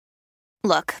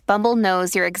Look, Bumble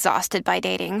knows you're exhausted by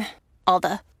dating. All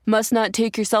the must not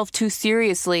take yourself too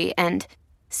seriously and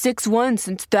 6'1"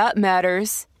 since that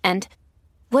matters. And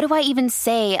what do I even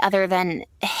say other than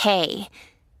hey?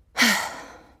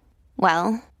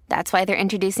 Well, that's why they're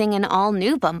introducing an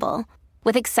all-new Bumble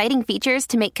with exciting features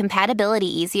to make compatibility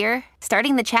easier,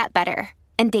 starting the chat better,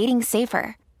 and dating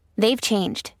safer. They've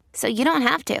changed, so you don't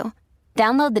have to.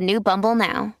 Download the new Bumble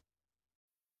now.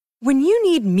 When you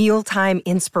need mealtime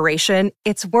inspiration,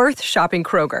 it's worth shopping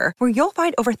Kroger, where you'll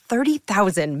find over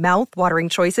 30,000 mouth-watering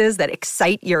choices that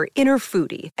excite your inner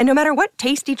foodie. And no matter what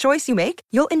tasty choice you make,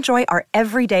 you'll enjoy our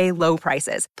everyday low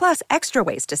prices, plus extra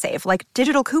ways to save, like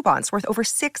digital coupons worth over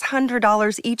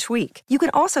 $600 each week. You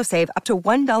can also save up to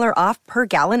 $1 off per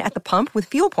gallon at the pump with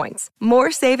fuel points.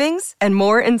 More savings and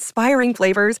more inspiring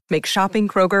flavors make shopping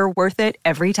Kroger worth it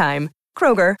every time.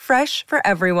 Kroger, fresh for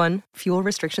everyone. Fuel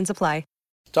restrictions apply.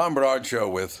 Tom Bernard Show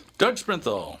with Doug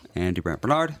Sprinthal, Andy Brant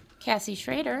Bernard, Cassie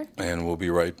Schrader. And we'll be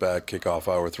right back. Kickoff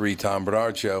Hour 3, Tom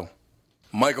Bernard Show.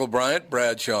 Michael Bryant,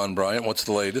 Bradshaw and Bryant, what's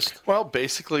the latest? Well,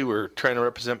 basically, we're trying to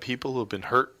represent people who have been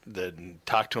hurt, then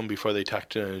talk to them before they talk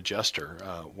to an adjuster.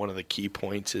 One of the key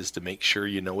points is to make sure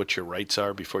you know what your rights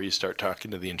are before you start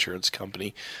talking to the insurance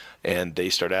company, and they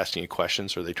start asking you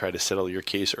questions or they try to settle your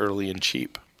case early and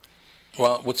cheap.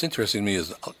 Well, what's interesting to me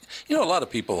is, a lot of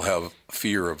people have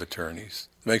fear of attorneys.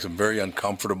 It makes them very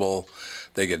uncomfortable.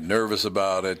 They get nervous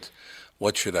about it.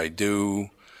 What should I do?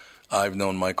 I've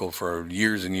known Michael for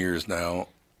years and years now,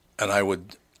 and I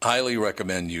would highly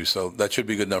recommend you. So that should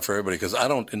be good enough for everybody, because I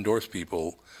don't endorse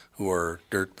people who are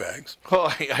dirtbags.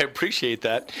 Well, I appreciate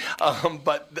that.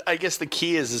 But I guess the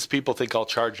key is people think I'll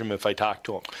charge them if I talk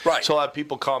to them. Right. So a lot of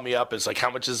people call me up. It's like, how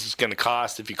much is this going to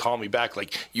cost if you call me back?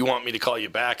 Like, you want me to call you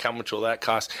back? How much will that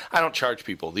cost? I don't charge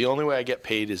people. The only way I get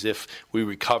paid is if we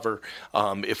recover,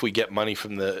 if we get money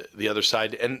from the other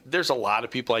side. And there's a lot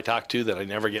of people I talk to that I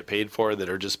never get paid for that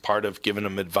are just part of giving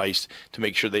them advice to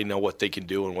make sure they know what they can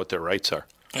do and what their rights are.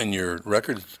 And your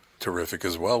record's terrific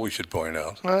as well, we should point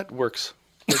out. Well, it works.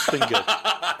 It's been good.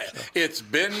 It's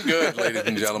been good, ladies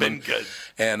and gentlemen. It's been good.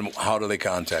 And how do they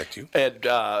contact you? At,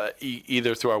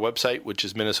 either through our website, which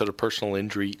is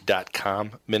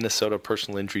minnesotapersonalinjury.com,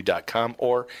 minnesotapersonalinjury.com,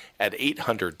 or at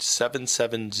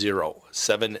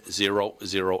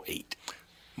 800-770-7008.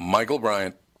 Michael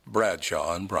Bryant,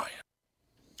 Bradshaw and Bryant.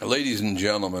 Ladies and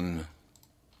gentlemen,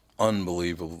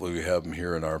 unbelievable we have him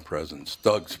here in our presence.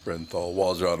 Doug Sprinthal,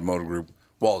 Walser Automotive Group,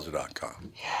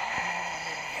 walser.com. Yay,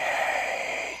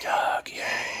 Doug.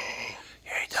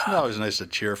 It's always nice to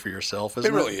cheer for yourself,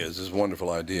 isn't it? It really is. It's a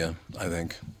wonderful idea, I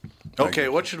think. Okay,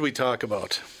 what should we talk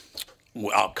about?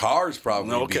 Well, cars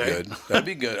probably would be good. That'd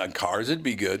be good. On cars, it'd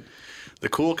be good. The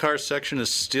cool car section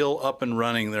is still up and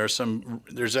running. There's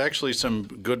actually some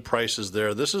good prices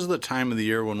there. This is the time of the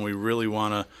year when we really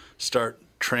want to start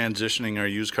transitioning our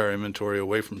used car inventory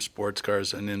away from sports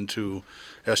cars and into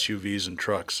SUVs and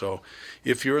trucks. So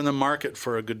if you're in the market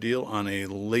for a good deal on a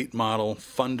late model,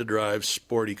 fun to drive,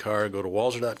 sporty car, go to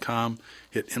walser.com,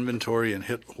 hit inventory, and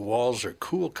hit Walser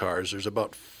Cool Cars. There's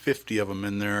about 50 of them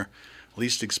in there.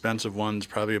 Least expensive ones,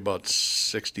 probably about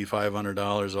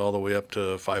 $6,500 all the way up to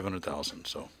 $500,000.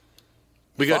 So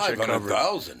we got you covered.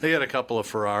 $500,000? They got a couple of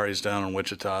Ferraris down in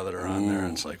Wichita that are on there,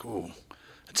 and it's like, ooh.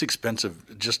 It's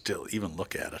expensive just to even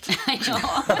look at it. I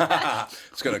know.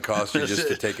 It's going to cost you just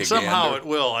to take a Somehow gander. it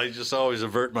will. I just always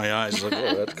avert my eyes. Like,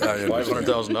 oh, that's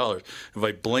 $500,000. If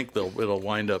I blink, it'll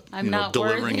wind up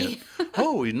delivering it.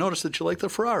 Oh, we noticed that you like the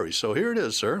Ferrari, so here it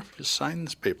is, sir. Just sign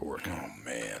this paperwork. Oh,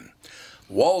 man.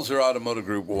 Walser Automotive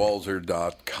Group,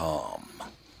 walser.com.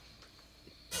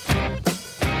 I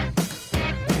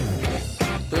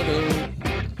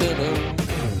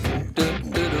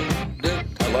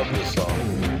love this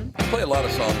song. I play a lot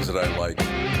of songs that I like.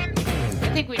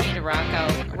 I think we need to rock out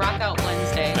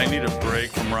Wednesday. I need a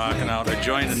break from rocking out. I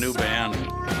joined a new band.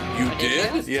 You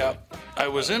did? Yeah. I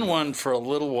was in one for a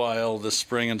little while this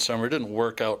spring and summer. It didn't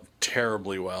work out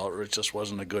terribly well, or it just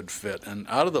wasn't a good fit. And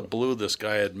out of the blue, this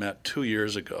guy I had met 2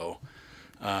 years ago,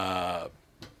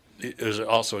 it was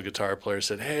also a guitar player,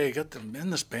 said, hey, I got them in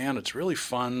this band. It's really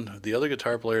fun. The other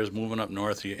guitar player is moving up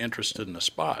north. Are you interested in a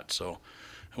spot? So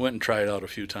I went and tried out a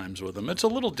few times with him. It's a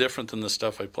little different than the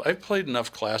stuff I play. I've played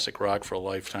enough classic rock for a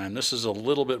lifetime. This is a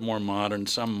little bit more modern,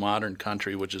 some modern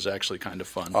country, which is actually kind of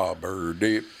fun. Oh,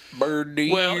 birdie.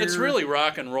 Well, it's really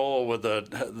rock and roll with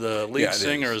the lead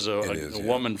singer is a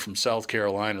woman from South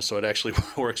Carolina, so it actually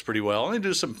works pretty well. And they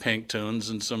do some Pink tunes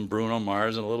and some Bruno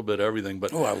Mars and a little bit of everything.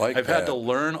 But I've had to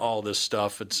learn all this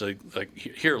stuff. It's like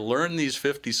here, learn these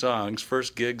 50 songs.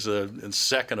 First gig's the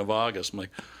 2nd of August. I'm like,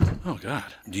 Oh, God.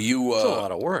 Do you? It's a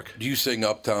lot of work. Do you sing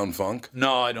Uptown Funk?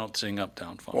 No, I don't sing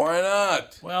Uptown Funk. Why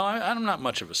not? Well, I'm not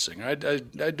much of a singer. I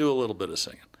do a little bit of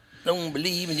singing. Don't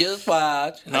believe in just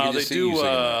watch. No, they do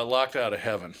Locked Out of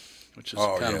Heaven, which is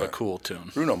kind of a cool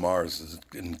tune. Bruno Mars is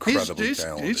incredibly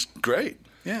talented. He's great.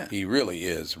 Yeah. He really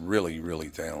is really, really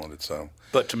talented. So,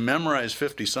 but to memorize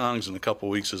 50 songs in a couple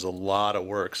of weeks is a lot of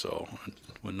work, so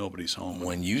when nobody's home.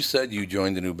 When you said you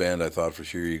joined a new band, I thought for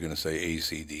sure you were going to say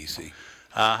AC/DC.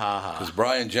 Because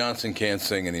Brian Johnson can't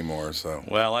sing anymore. So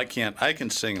well, I can't. I can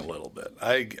sing a little bit.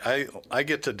 I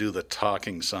get to do the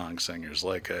talking song singers,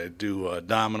 like I do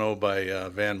 "Domino" by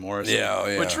Van Morrison.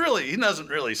 Yeah. Which really he doesn't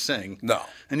really sing. No,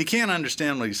 and you can't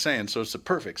understand what he's saying, so it's a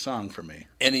perfect song for me.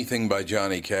 Anything by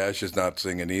Johnny Cash is not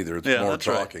singing either. It's more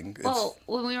talking. Right. Well,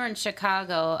 when we were in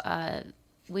Chicago,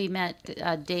 we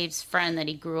met Dave's friend that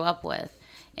he grew up with,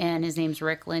 and his name's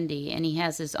Rick Lindy, and he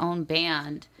has his own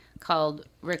band called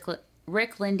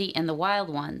Rick Lindy and the Wild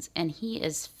Ones, and he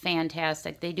is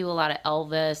fantastic. They do a lot of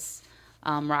Elvis,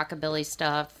 rockabilly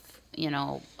stuff,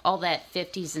 all that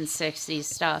 50s and 60s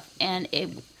stuff, and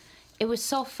it was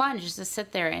so fun just to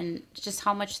sit there and just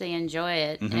how much they enjoy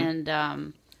it, and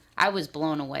I was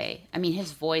blown away. I mean,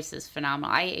 his voice is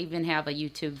phenomenal. I even have a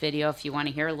YouTube video if you want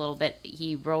to hear a little bit.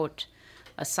 He wrote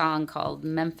a song called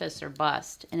Memphis or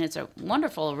Bust, and it's a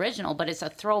wonderful original, but it's a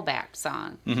throwback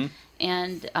song.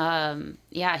 And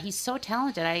he's so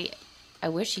talented. I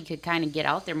wish he could kind of get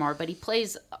out there more, but he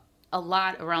plays a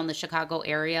lot around the Chicago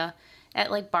area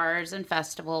at like bars and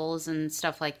festivals and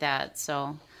stuff like that.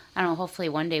 So I don't know, hopefully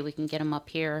one day we can get him up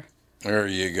here. There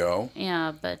you go.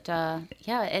 Yeah, but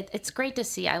it's great to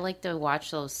see. I like to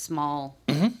watch those small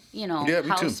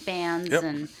house bands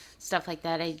and stuff like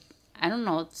that. I don't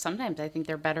know. Sometimes I think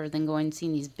they're better than going and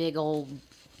seeing these big old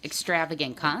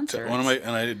extravagant concerts.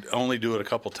 And I only do it a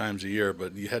couple times a year,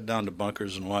 but you head down to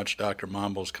Bunkers and watch Dr.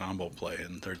 Mambo's Combo play,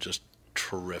 and they're just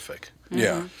terrific.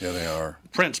 Yeah, they are.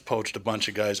 Prince poached a bunch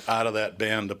of guys out of that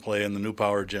band to play in the New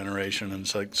Power Generation, and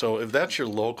it's like, so if that's your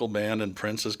local band and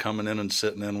Prince is coming in and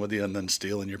sitting in with you and then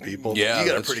stealing your people, you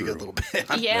got a pretty good little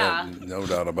band. Yeah. No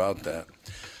doubt about that.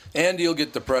 And you'll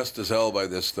get depressed as hell by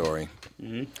this story.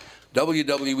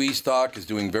 WWE stock is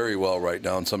doing very well right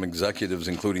now, and some executives,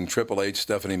 including Triple H,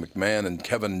 Stephanie McMahon, and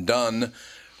Kevin Dunn,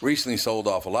 recently sold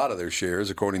off a lot of their shares,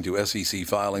 according to SEC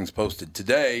filings posted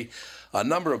today. A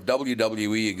number of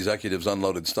WWE executives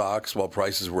unloaded stocks while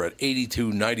prices were at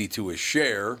 $82.92 a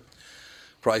share.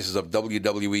 Prices of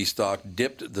WWE stock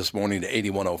dipped this morning to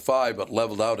 $81.05, but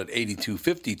leveled out at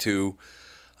 $82.52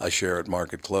 a share at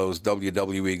market close.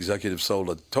 WWE executives sold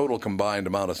a total combined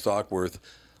amount of stock worth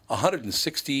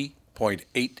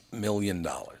 $160.8 million.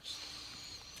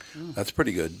 That's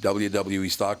pretty good.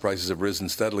 WWE stock prices have risen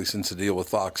steadily since the deal with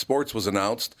Fox Sports was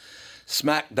announced.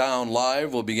 SmackDown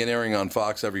Live will begin airing on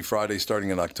Fox every Friday starting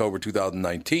in October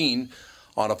 2019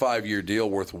 on a 5-year deal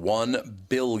worth $1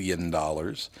 billion.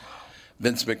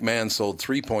 Vince McMahon sold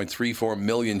 3.34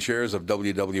 million shares of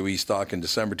WWE stock in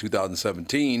December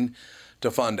 2017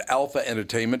 to fund Alpha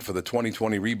Entertainment for the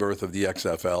 2020 rebirth of the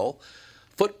XFL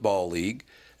Football League.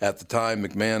 At the time,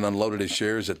 McMahon unloaded his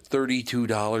shares at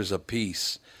 $32 a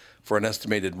piece for an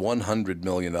estimated $100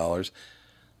 million.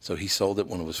 So he sold it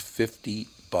when it was $50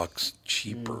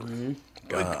 cheaper.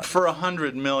 God. For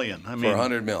 $100 million. I mean, for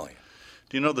 $100 million.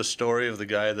 Do you know the story of the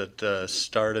guy that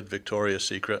started Victoria's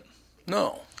Secret?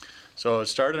 No. So it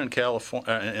started in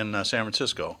California, in San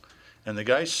Francisco, and the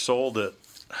guy sold it.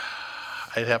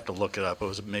 I'd have to look it up. It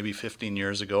was maybe 15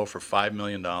 years ago for $5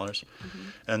 million.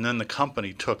 And then the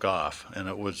company took off, and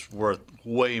it was worth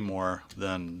way more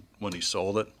than when he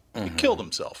sold it. He killed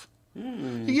himself.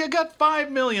 You got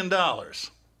 $5 million. Yeah,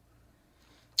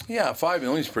 $5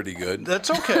 million is pretty good. That's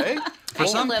okay. For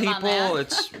some people,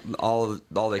 it's all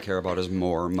they care about is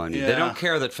more money. Yeah. They don't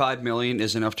care that $5 million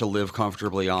is enough to live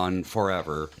comfortably on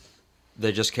forever.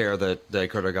 They just care that they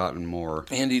could have gotten more.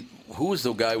 Andy, who was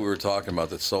the guy we were talking about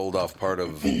that sold off part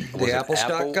of the Apple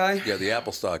stock guy? Yeah, the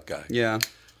Apple stock guy. Yeah.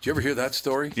 Did you ever hear that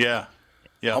story? Yeah.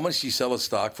 How much did he sell his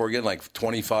stock for again? Like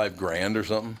 $25,000 or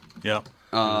something? Yeah.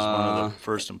 He was one of the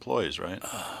first employees, right?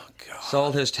 Oh, God.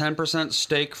 Sold his 10%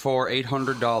 stake for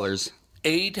 $800.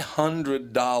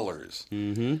 $800.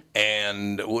 Mm-hmm.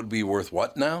 And it would be worth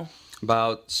what now?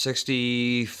 About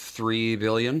 $63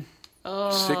 billion.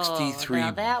 Oh,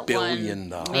 $63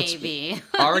 billion. Maybe.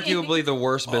 Arguably the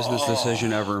worst business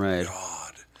decision ever made.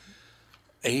 God.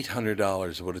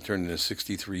 $800 would have turned into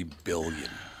 $63 billion.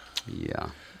 Yeah.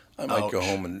 I might go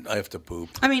home and I have to poop.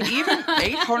 I mean, even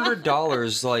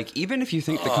 $800, like, even if you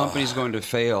think the company's going to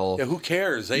fail... Yeah, who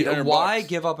cares? $800. Why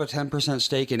give up a 10%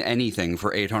 stake in anything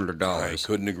for $800? I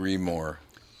couldn't agree more.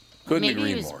 Couldn't Maybe agree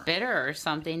he was more. bitter or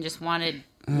something, just wanted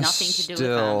nothing to do with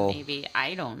Still. them. Maybe.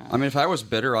 I don't know. I mean, if I was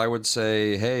bitter, I would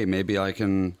say, hey, maybe I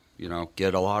can,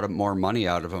 get a lot more money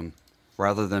out of him,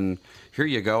 rather than, here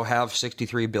you go, have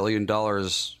 $63 billion,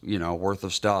 worth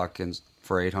of stock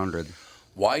for $800.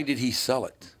 Why did he sell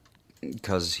it?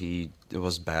 Because he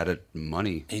was bad at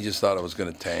money. He just thought it was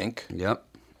going to tank. Yep.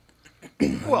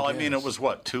 Well, I mean, it was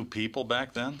what, 2 people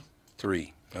back then?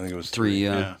 3. I think it was 3, three.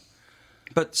 Yeah.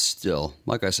 But still,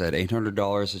 like I said,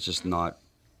 $800 is just not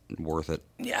worth it.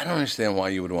 Yeah, I don't understand why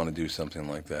you would want to do something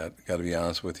like that. Got to be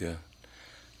honest with you.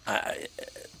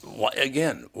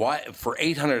 Why for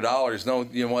 $800? No,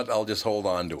 you know what? I'll just hold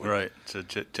on to it. Right, to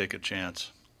take a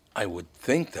chance. I would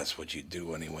think that's what you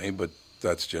do anyway, but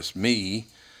that's just me.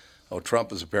 Oh,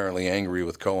 Trump is apparently angry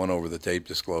with Cohen over the tape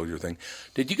disclosure thing.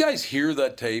 Did you guys hear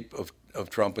that tape of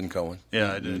Trump and Cohen?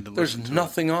 Yeah, I did. There's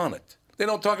nothing on it. They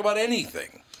don't talk about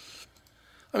anything.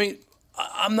 I mean,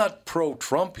 I'm not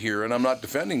pro-Trump here, and I'm not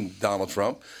defending Donald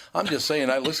Trump. I'm just saying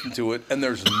I listened to it, and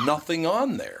there's nothing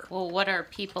on there. Well, what are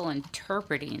people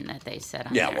interpreting that they said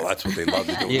on Yeah, there? well, that's what they love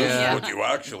to do. Yeah. This is what you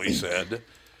actually said.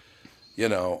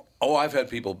 I've had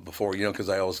people before, because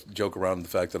I always joke around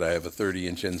with the fact that I have a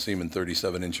 30-inch inseam and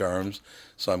 37-inch arms,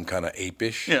 so I'm kind of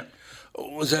apish. Yeah.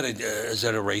 Is that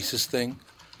a racist thing?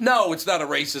 No, it's not a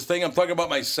racist thing. I'm talking about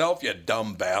myself, you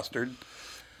dumb bastard.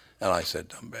 And I said,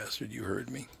 dumb bastard, you heard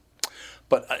me.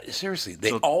 But seriously,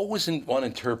 they always want to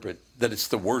interpret that it's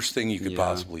the worst thing you could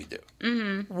possibly do.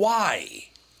 Mm-hmm. Why?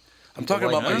 I'm talking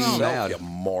about myself, you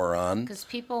moron. Because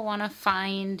people want to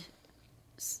find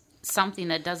something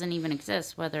that doesn't even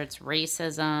exist, whether it's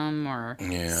racism or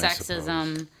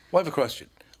sexism. Well, I have a question.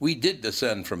 We did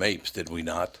descend from apes, did we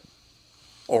not?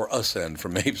 Or ascend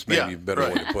from apes, maybe a better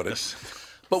way to put it.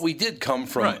 But we did come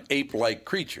from ape-like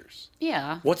creatures.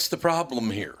 Yeah. What's the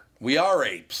problem here? We are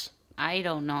apes. I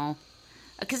don't know.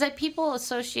 Because people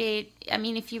associate,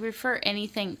 if you refer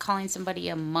anything, calling somebody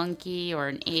a monkey or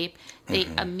an ape, they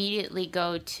immediately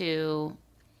go to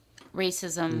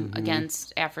racism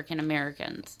against African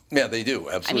Americans. Yeah, they do,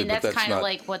 absolutely. That's kind of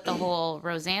like what the whole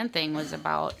Roseanne thing was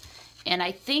about. And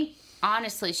I think,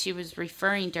 honestly, she was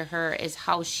referring to her as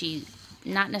how she,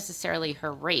 not necessarily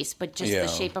her race, but just the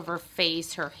shape of her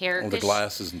face, her hair. The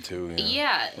glasses and too.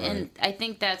 Yeah, and I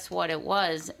think that's what it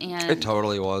was. And It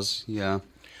totally was, yeah.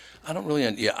 I don't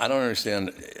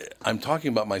understand. I'm talking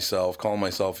about myself, calling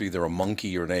myself either a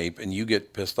monkey or an ape, and you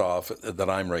get pissed off that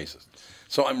I'm racist.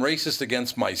 So I'm racist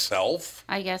against myself?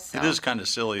 I guess so. It is kind of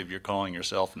silly if you're calling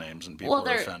yourself names and people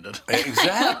are offended.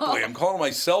 Exactly. I'm calling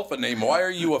myself a name. Why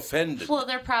are you offended? Well,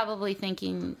 they're probably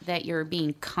thinking that you're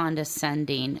being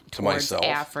condescending towards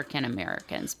African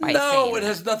Americans by saying No, it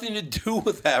has nothing to do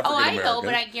with African Americans. Oh, I know,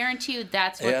 but I guarantee you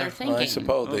that's what they're thinking. I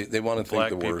suppose they want to think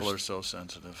the worst. Black people are so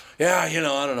sensitive. Yeah, I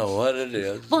don't know what it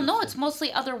is. Well, no, it's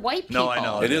mostly other white people. No, I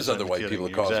know. It is other white people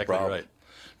that cause the problem. Right.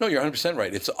 No, you're 100%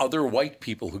 right. It's other white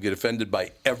people who get offended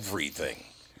by everything.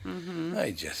 Mm-hmm.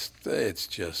 It's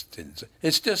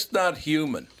just not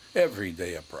human. Every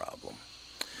day a problem.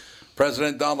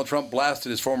 President Donald Trump blasted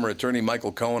his former attorney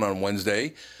Michael Cohen on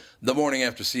Wednesday, the morning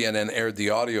after CNN aired the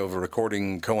audio of a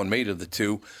recording Cohen made of the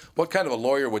two. What kind of a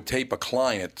lawyer would tape a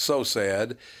client? So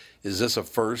sad. Is this a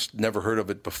first? Never heard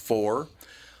of it before.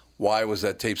 Why was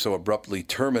that tape so abruptly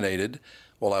terminated?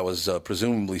 Well, I was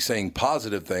presumably saying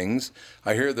positive things.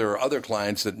 I hear there are other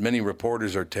clients that many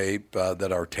reporters are taped.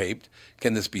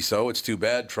 Can this be so? It's too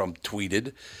bad, Trump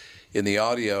tweeted. In the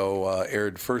audio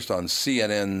aired first on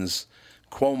CNN's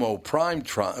Cuomo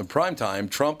Primetime,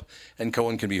 Trump and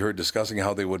Cohen can be heard discussing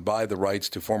how they would buy the rights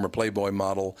to former Playboy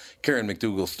model Karen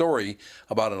McDougal's story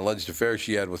about an alleged affair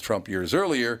she had with Trump years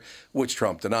earlier, which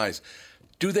Trump denies.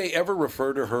 Do they ever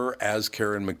refer to her as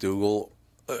Karen McDougal?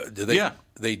 Do they? Yeah.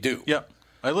 They do. Yeah.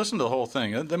 I listened to the whole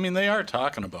thing. I mean, they are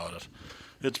talking about it.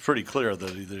 It's pretty clear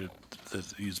that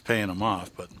he's paying them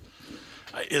off. But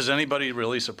is anybody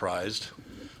really surprised?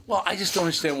 Well, I just don't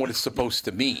understand what it's supposed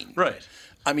to mean. Right.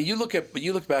 I mean, you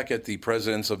look back at the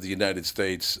presidents of the United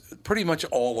States. Pretty much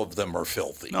all of them are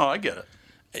filthy. No, I get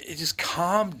it. Just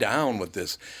calm down with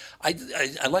this. I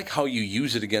like how you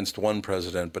use it against one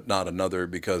president but not another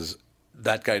because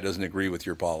that guy doesn't agree with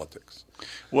your politics.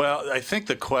 Well, I think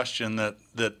the question that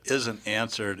isn't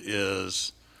answered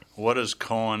is, what does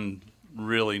Cohen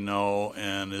really know,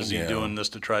 and is he doing this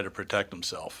to try to protect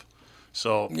himself?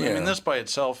 So, I mean, this by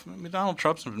itself, Donald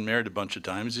Trump's been married a bunch of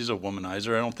times. He's a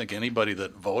womanizer. I don't think anybody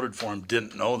that voted for him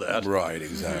didn't know that. Right,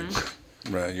 exactly.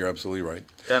 Mm-hmm. Right, you're absolutely right.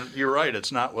 And you're right,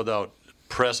 it's not without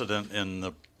precedent in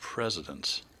the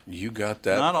presidents. You got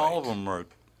that Not right. all of them are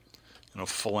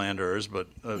philanderers, but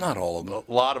Not all of them.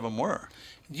 A lot of them were.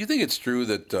 Do you think it's true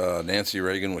that Nancy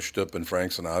Reagan was stooping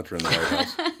Frank Sinatra in the White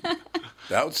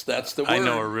House? That's the word. I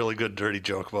know a really good dirty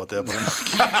joke about that, but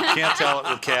I can't tell it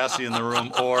with Cassie in the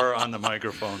room or on the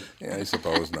microphone. Yeah, I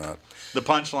suppose not. The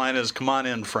punchline is, "Come on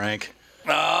in, Frank."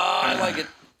 I like it.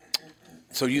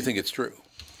 So you think it's true?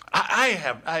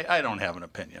 I don't have an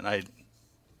opinion.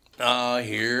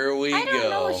 Here we I don't go.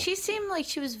 know. She seemed like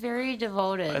she was very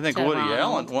devoted. I think to Woody Ronald.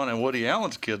 Allen, one of Woody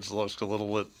Allen's kids, looks a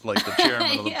little bit like the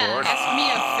chairman of the Yeah, board. that's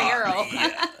Mia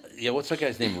Farrow. Yeah, what's that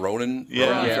guy's name? Ronan? Yeah,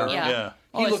 Ronan yeah, Farrow? yeah.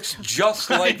 He looks just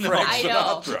like Frank I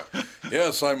know. Sinatra.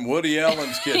 Yes, I'm Woody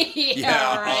Allen's kid.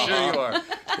 Yeah, right. Sure you are.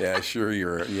 Yeah, sure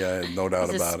you're. Yeah, no doubt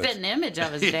He's a about it. spitting image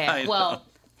of his Yeah, dad. I know. Well,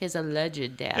 his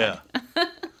alleged dad. Yeah.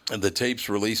 And the tapes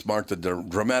released marked a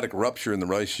dramatic rupture in the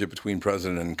relationship between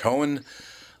President and Cohen.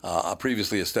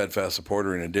 Previously a steadfast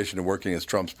supporter, in addition to working as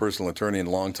Trump's personal attorney and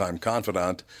longtime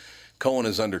confidant, Cohen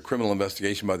is under criminal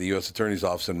investigation by the U.S. Attorney's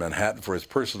Office in Manhattan for his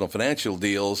personal financial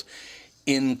deals,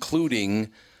 including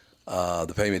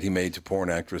the payment he made to porn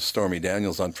actress Stormy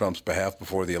Daniels on Trump's behalf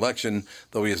before the election,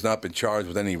 though he has not been charged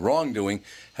with any wrongdoing.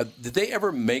 Did they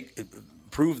ever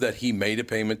prove that he made a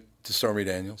payment to Stormy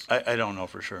Daniels? I don't know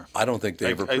for sure. I don't think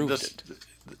they ever proved it.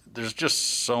 There's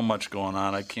just so much going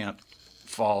on. I can't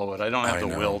follow it. I don't have the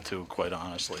will to, quite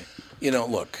honestly.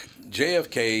 Look,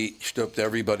 JFK stooped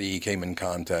everybody he came in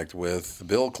contact with.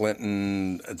 Bill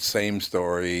Clinton, same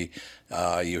story.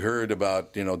 You heard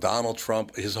about, Donald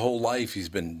Trump. His whole life he's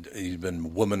been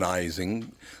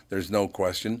womanizing. There's no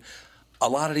question. A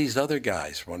lot of these other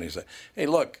guys, when they say, hey,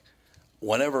 look,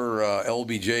 whenever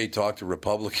LBJ talked to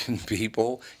Republican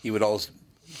people, he would always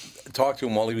talk to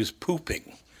them while he was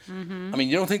pooping. Mm-hmm. I mean,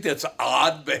 you don't think that's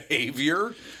odd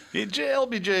behavior?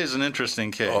 LBJ is an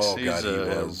interesting case. Oh, God, he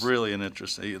was. Really an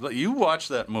interesting. You watch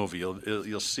that movie,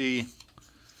 you'll see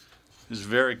his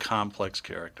very complex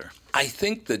character. I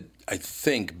think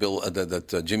Bill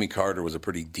that Jimmy Carter was a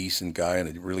pretty decent guy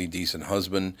and a really decent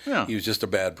husband. Yeah. He was just a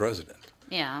bad president.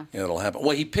 Yeah. It'll happen.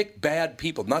 Well, he picked bad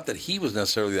people. Not that he was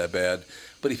necessarily that bad,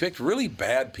 but he picked really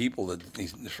bad people that he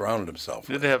surrounded himself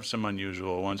with. Did have some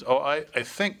unusual ones. I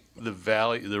think the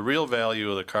real value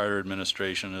of the Carter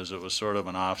administration is it was sort of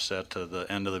an offset to the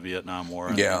end of the Vietnam War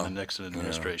and the Nixon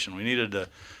administration. We needed to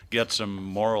get some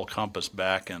moral compass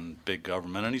back in big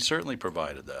government, and he certainly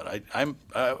provided that.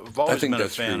 I've always been a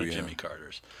fan of Jimmy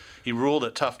Carter's. He ruled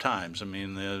at tough times. I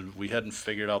mean, we hadn't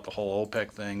figured out the whole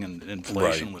OPEC thing, and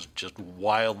inflation was just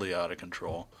wildly out of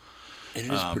control. It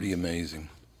is pretty amazing.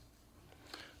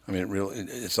 I mean,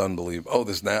 it's unbelievable. Oh,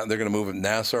 they're going to move at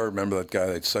Nassar. Remember that guy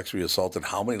that sexually assaulted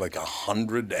how many? Like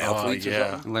 100 athletes or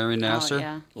something? Larry Nassar? Oh,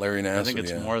 yeah. Larry Nassar, I think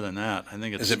it's more than that. I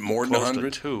think it's Is it more than close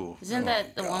 100? to 2. Isn't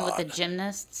that the one with the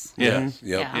gymnasts? Yeah. Mm-hmm.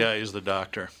 Yep. Yeah. He's the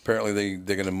doctor. Apparently,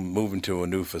 they're going to move into a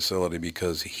new facility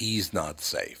because he's not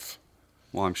safe.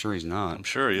 Well, I'm sure he's not. I'm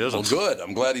sure he isn't. Well, good.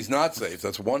 I'm glad he's not safe.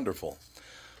 That's wonderful.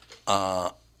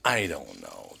 I don't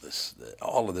know.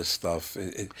 All of this stuff.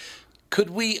 Could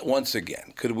we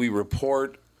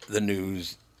report the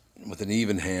news with an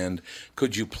even hand?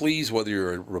 Could you please, whether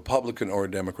you're a Republican or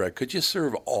a Democrat, could you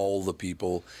serve all the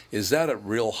people? Is that a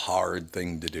real hard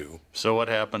thing to do? So what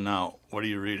happened now? What are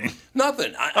you reading?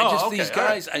 Nothing. These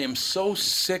guys, right. I am so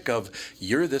sick of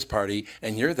you're this party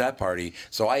and you're that party,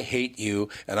 so I hate you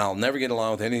and I'll never get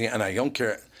along with anything and I don't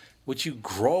care. Would you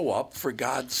grow up, for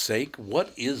God's sake?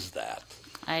 What is that?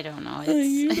 I don't know. I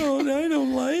It's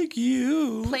don't like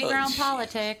you. playground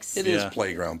politics. It is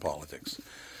playground politics.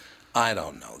 I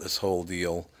don't know, this whole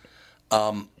deal.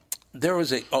 There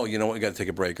was you know what, we got to take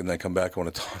a break and then come back. I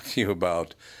want to talk to you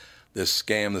about this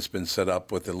scam that's been set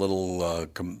up with the little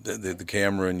the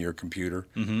camera in your computer.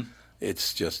 Mm-hmm.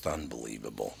 It's just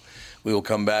unbelievable. We will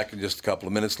come back in just a couple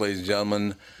of minutes, ladies and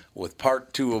gentlemen, with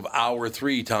part 2 of Hour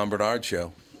 3 Tom Bernard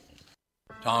Show.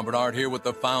 Tom Bernard here with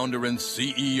the founder and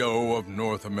CEO of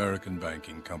North American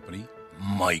Banking Company,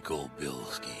 Michael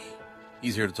Bilski.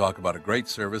 He's here to talk about a great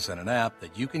service and an app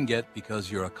that you can get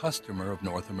because you're a customer of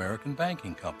North American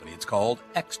Banking Company. It's called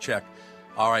XCheck.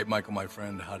 All right, Michael, my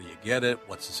friend, how do you get it?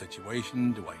 What's the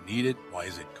situation? Do I need it? Why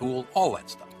is it cool? All that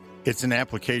stuff. It's an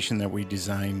application that we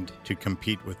designed to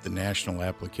compete with the national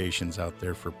applications out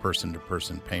there for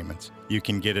person-to-person payments. You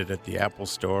can get it at the Apple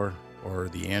Store or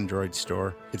the Android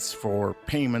store. It's for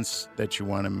payments that you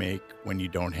want to make when you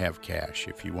don't have cash.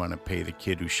 If you want to pay the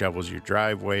kid who shovels your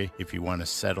driveway, if you want to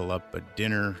settle up a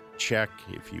dinner check,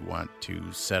 if you want to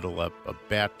settle up a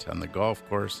bet on the golf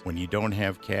course. When you don't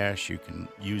have cash, you can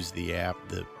use the app.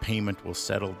 The payment will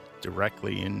settle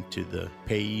directly into the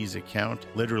payee's account,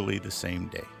 literally the same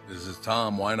day. This is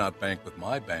Tom. Why not bank with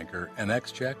my banker? An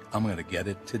X-Check? I'm going to get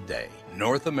it today.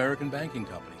 North American Banking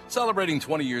Company. Celebrating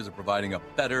 20 years of providing a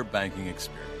better banking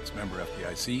experience. Member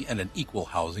FDIC and an equal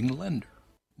housing lender.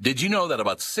 Did you know that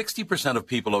about 60% of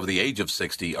people over the age of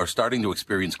 60 are starting to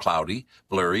experience cloudy,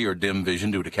 blurry, or dim vision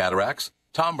due to cataracts?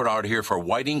 Tom Bernard here for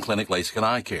Whiting Clinic LASIK and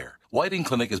Eye Care. Whiting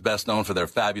Clinic is best known for their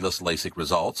fabulous LASIK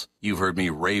results. You've heard me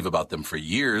rave about them for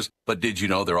years, but did you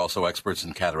know they're also experts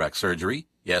in cataract surgery?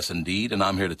 Yes, indeed, and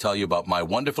I'm here to tell you about my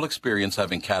wonderful experience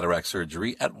having cataract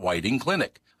surgery at Whiting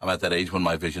Clinic. I'm at that age when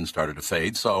my vision started to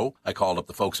fade, so I called up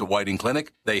the folks at Whiting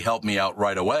Clinic. They helped me out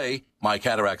right away. My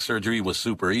cataract surgery was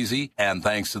super easy, and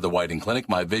thanks to the Whiting Clinic,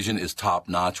 my vision is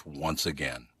top-notch once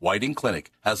again. Whiting Clinic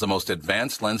has the most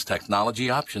advanced lens technology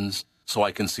options, so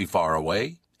I can see far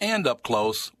away and up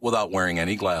close without wearing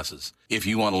any glasses. If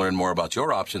you want to learn more about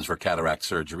your options for cataract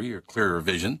surgery or clearer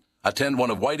vision, attend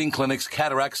one of Whiting Clinic's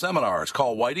cataract seminars.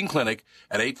 Call Whiting Clinic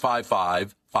at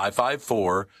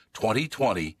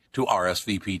 855-554-2020 to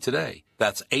RSVP today.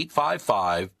 That's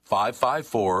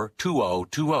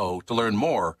 855-554-2020 to learn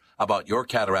more about your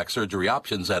cataract surgery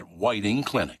options at Whiting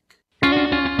Clinic.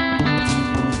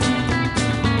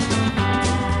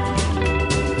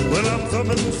 Well, I'm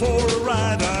coming for a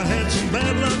ride. I had some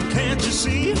bad luck, can't you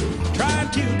see?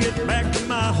 Tried to get back to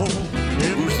my home.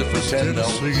 Who's the pretend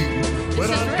Elvis? But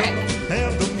I don't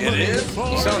have the money. It is?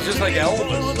 He sounds just like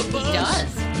Elvis. He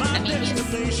does. I mean,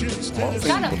 he's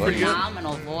got a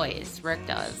phenomenal voice. Rick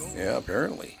does. Yeah,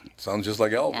 apparently. Sounds just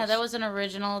like Elvis. Yeah, that was an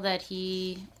original that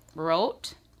he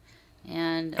wrote.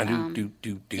 And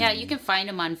yeah, you can find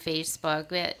him on Facebook.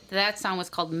 That song was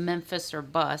called Memphis or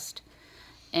Bust.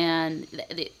 And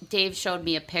Dave showed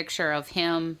me a picture of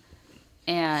him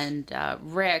and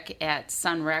Rick at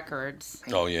Sun Records.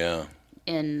 Oh, yeah.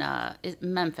 In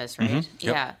Memphis, right? Mm-hmm.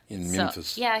 Yep. Yeah. In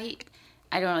Memphis. Yeah,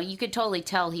 I don't know. You could totally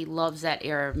tell he loves that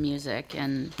era of music.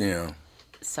 And yeah.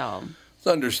 So. It's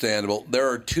understandable. There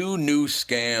are two new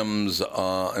scams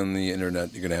on the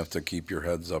internet you're going to have to keep your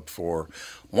heads up for.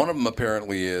 One of them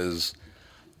apparently is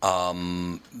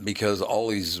because all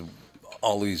these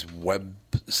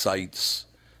websites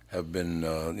have been,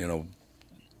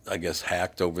 I guess,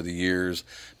 hacked over the years.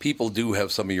 People do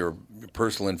have some of your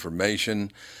personal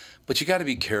information, but you got to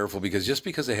be careful because just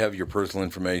because they have your personal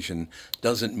information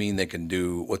doesn't mean they can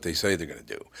do what they say they're going to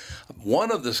do.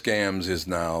 One of the scams is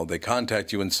now they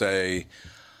contact you and say,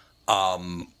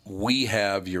 we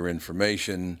have your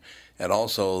information and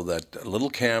also that little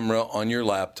camera on your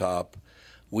laptop.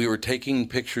 We were taking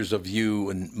pictures of you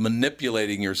and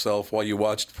manipulating yourself while you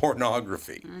watched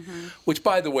pornography, which,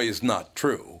 by the way, is not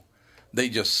true. They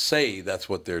just say that's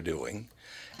what they're doing.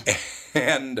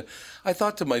 And I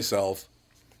thought to myself,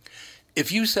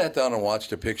 if you sat down and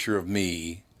watched a picture of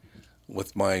me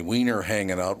with my wiener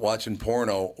hanging out watching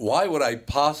porno, why would I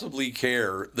possibly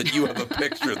care that you have a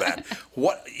picture of that?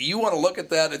 What you want to look at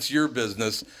that, it's your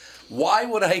business. Why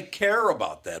would I care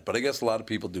about that? But I guess a lot of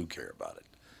people do care about it.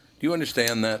 Do you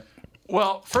understand that?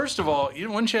 Well, first of all,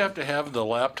 wouldn't you have to have the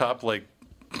laptop like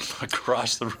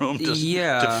across the room to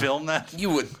film that? You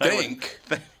would think.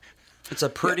 It's a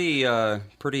pretty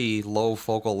low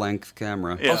focal length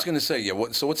camera. Yeah. I was going to say,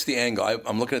 so what's the angle?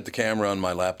 I'm looking at the camera on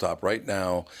my laptop right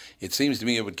now. It seems to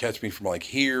me it would catch me from like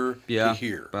here to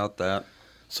here. About that.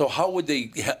 So how would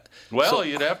they?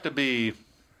 You'd have to be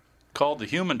called the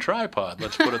human tripod.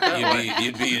 Let's put it that way.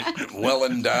 You'd be well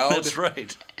endowed. That's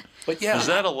right. But yeah, is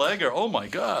that a leg or oh my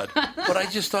God? But I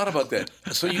just thought about that.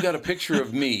 So you got a picture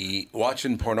of me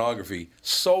watching pornography.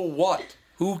 So what?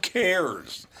 Who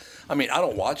cares? I mean, I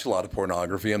don't watch a lot of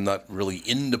pornography. I'm not really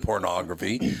into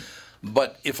pornography.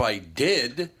 But if I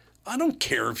did, I don't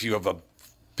care if you have a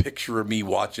picture of me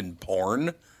watching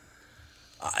porn.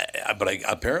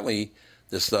 Apparently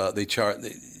this they charge.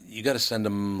 You got to send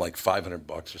them like $500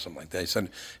 or something like that.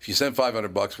 If you send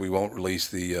 $500, we won't release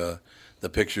the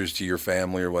pictures to your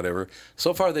family or whatever.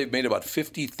 So far, they've made about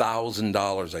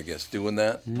 $50,000, I guess, doing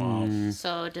that. Wow.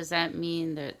 So does that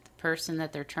mean that the person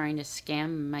that they're trying to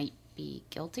scam might be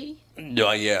guilty?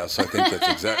 Yes, I think that's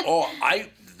exactly.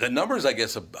 The numbers, I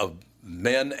guess, of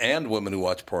men and women who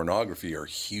watch pornography are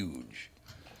huge.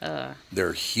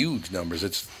 They're huge numbers.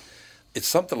 It's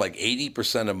something like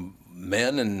 80% of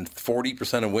men and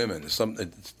 40% of women.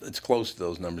 It's close to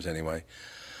those numbers anyway.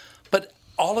 But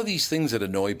all of these things that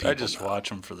annoy people. I just watch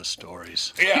them for the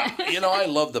stories. Yeah, I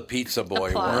love the pizza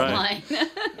boy Plot one. line.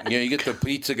 You get the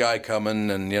pizza guy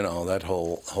coming, and that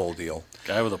whole deal.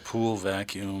 Guy with a pool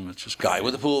vacuum. It's just Guy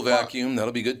with a pool vacuum.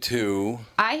 That'll be good too.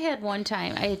 I had one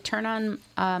time, I had turned on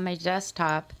my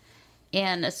desktop,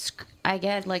 and I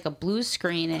had like a blue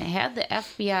screen, and it had the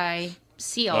FBI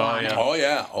seal on it. Oh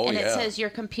yeah. And it says, your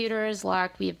computer is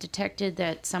locked. We have detected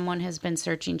that someone has been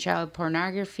searching child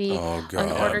pornography. Oh, God.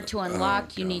 In order to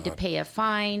unlock, you need to pay a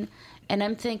fine. And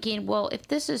I'm thinking, well, if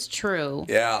this is true,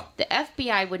 Yeah. the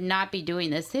FBI would not be doing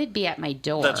this. They'd be at my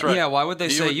door. That's right. Yeah, why would they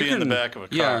You say would you be can in the back of a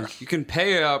car. Yeah, you can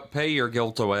pay your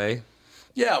guilt away.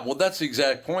 Yeah, well, that's the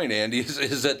exact point, Andy,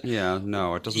 is that Yeah,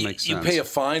 no, it doesn't make sense. you pay a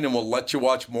fine and we'll let you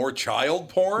watch more child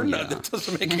porn? Yeah. That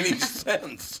doesn't make any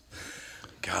sense.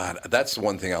 God, that's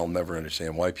one thing I'll never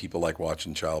understand, why people like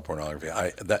watching child pornography.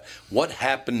 What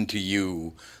happened to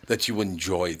you that you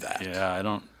enjoy that? Yeah, I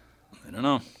don't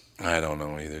know. I don't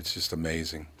know either. It's just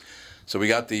amazing. So we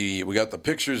got the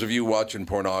pictures of you watching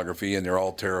pornography, and you're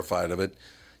all terrified of it.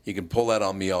 You can pull that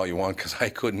on me all you want, because I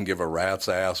couldn't give a rat's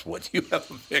ass what you have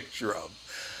a picture of.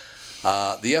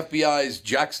 The FBI's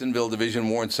Jacksonville division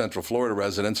warned Central Florida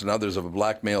residents and others of a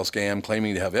blackmail scam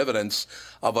claiming to have evidence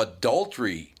of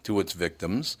adultery to its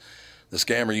victims. The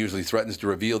scammer usually threatens to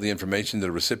reveal the information to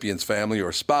the recipient's family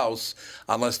or spouse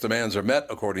unless demands are met,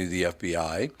 according to the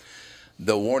FBI.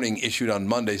 The warning issued on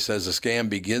Monday says the scam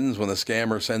begins when the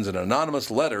scammer sends an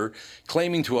anonymous letter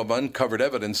claiming to have uncovered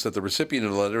evidence that the recipient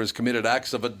of the letter has committed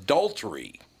acts of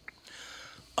adultery.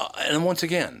 And once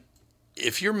again,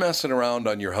 if you're messing around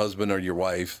on your husband or your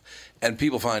wife and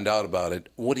people find out about it,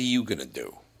 what are you going to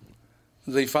do?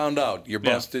 They found out. You're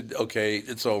busted. Okay,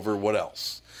 it's over. What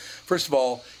else? First of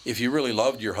all, if you really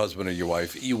loved your husband or your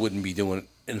wife, you wouldn't be doing it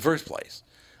in the first place,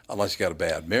 unless you got a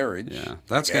bad marriage. Yeah,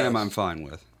 that scam I'm fine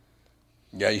with.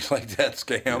 Yeah, you like that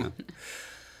scam? Yeah.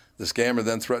 The scammer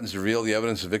then threatens to reveal the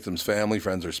evidence to the victim's family,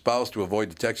 friends, or spouse. To avoid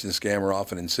detection, the scammer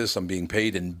often insists on being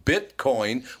paid in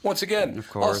Bitcoin. Once again, of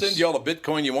course. I'll send you all the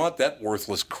Bitcoin you want, that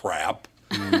worthless crap.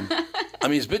 I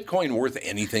mean, is Bitcoin worth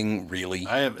anything, really?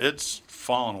 It's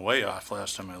fallen way off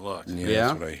last time I looked. Yeah,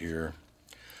 that's what I hear.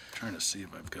 Trying to see if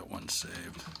I've got one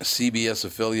saved. CBS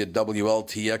affiliate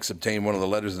WLTX obtained one of the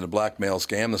letters in the blackmail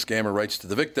scam. The scammer writes to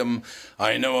the victim,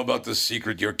 I know about the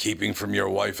secret you're keeping from your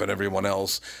wife and everyone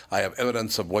else. I have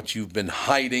evidence of what you've been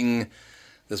hiding.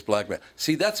 This blackmail.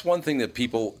 See, that's one thing that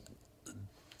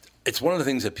it's one of the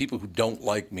things that people who don't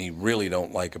like me really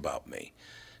don't like about me.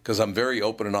 Because I'm very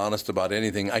open and honest about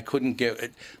anything. I couldn't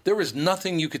give. There was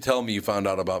nothing you could tell me you found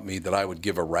out about me that I would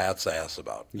give a rat's ass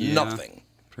about. Yeah, nothing.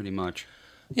 Pretty much.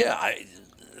 Yeah,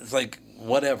 it's like,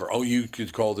 whatever. Oh, you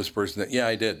could call this person that. Yeah,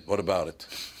 I did. What about it?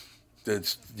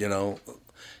 It's,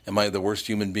 am I the worst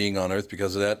human being on earth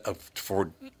because of that?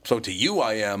 So to you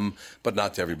I am, but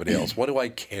not to everybody else. What do I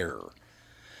care?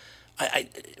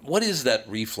 What is that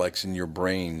reflex in your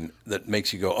brain that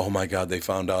makes you go, oh, my God, they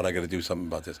found out, I got to do something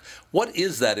about this? What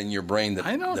is that in your brain that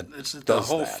It's does the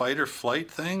whole that? fight or flight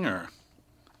thing, or?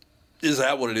 Is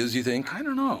that what it is, you think? I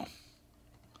don't know.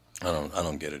 I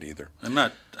don't get it either.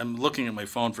 I'm looking at my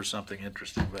phone for something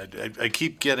interesting, but I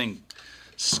keep getting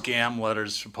scam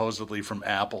letters supposedly from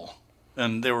Apple.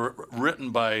 And they were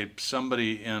written by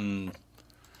somebody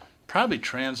probably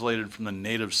translated from the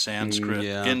native Sanskrit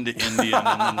into Indian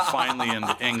and then finally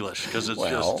into English, because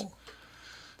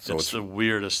it's the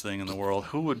weirdest thing in the world.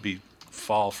 Who would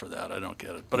fall for that? I don't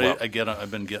get it. But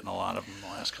I've been getting a lot of them the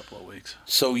last couple of weeks.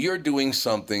 So you're doing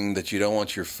something that you don't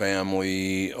want your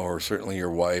family or certainly your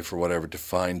wife or whatever to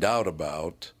find out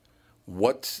about.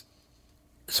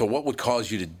 So what would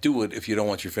cause you to do it if you don't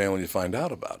want your family to find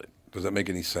out about it? Does that make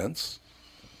any sense?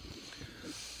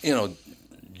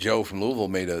 Joe from Louisville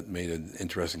made an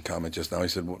interesting comment just now. He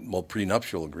said, well,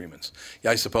 prenuptial agreements.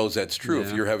 Yeah, I suppose that's true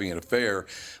if you're having an affair.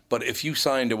 But if you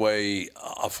signed away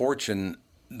a fortune,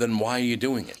 then why are you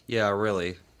doing it? Yeah,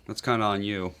 really. That's kind of on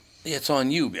you. Yeah, it's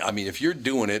on you. I mean, if you're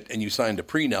doing it and you signed a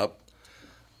prenup,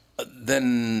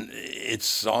 then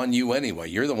it's on you anyway.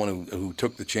 You're the one who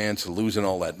took the chance of losing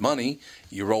all that money.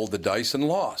 You rolled the dice and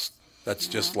lost. That's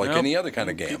just like any other kind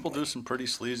of gambling. People do some pretty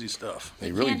sleazy stuff.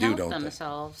 They really do, don't they?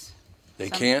 Themselves. They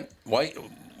can't? Why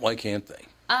can't they?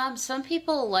 Some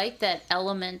people like that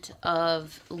element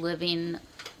of living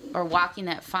or walking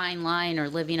that fine line or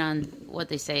living on what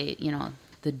they say,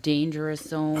 the dangerous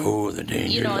zone. Oh, the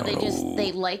danger zone.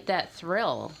 They like that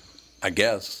thrill. I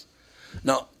guess.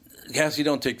 Now, Cassie,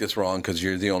 don't take this wrong because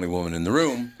you're the only woman in the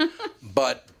room,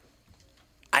 but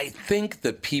I think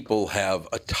that people have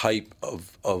a type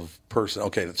of person.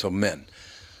 Okay, so men.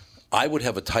 I would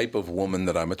have a type of woman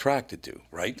that I'm attracted to,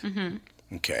 right? Mm-hmm.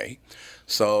 Okay.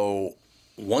 So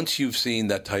once you've seen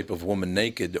that type of woman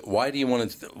naked, why do you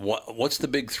want to? What's the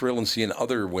big thrill in seeing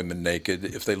other women naked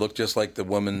if they look just like the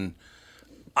woman?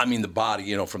 I mean, the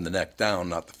body, from the neck down,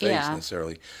 not the face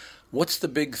necessarily. What's the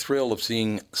big thrill of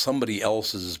seeing somebody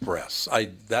else's breasts?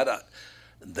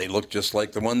 They look just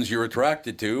like the ones you're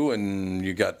attracted to, and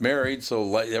you got married. So,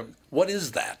 what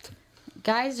is that?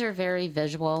 Guys are very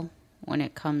visual when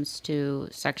it comes to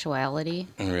sexuality.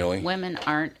 Really? Women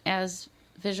aren't as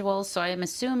visual, so I'm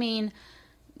assuming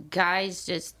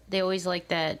guys they always like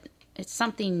that. It's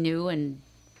something new and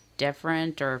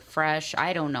different or fresh.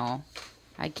 I don't know.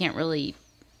 I can't really,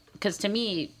 because to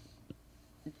me,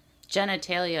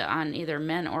 genitalia on either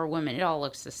men or women, it all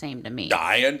looks the same to me.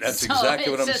 That's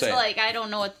exactly what I'm saying. It's just like, I don't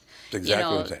know what, what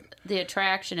I'm saying. The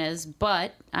attraction is,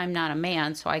 but I'm not a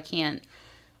man, so I can't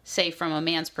say from a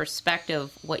man's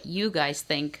perspective what you guys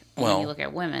think when you look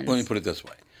at women. Let me put it this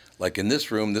way. Like in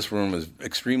this room is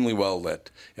extremely well lit.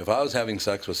 If I was having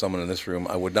sex with someone in this room,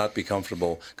 I would not be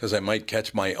comfortable because I might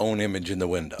catch my own image in the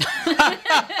window.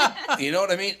 You know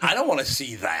what I mean? I don't want to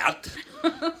see that.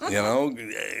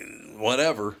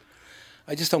 Whatever.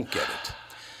 I just don't get it.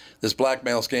 This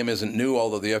blackmail scam isn't new,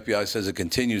 although the FBI says it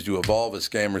continues to evolve as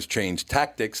scammers change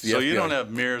tactics. So you don't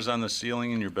have mirrors on the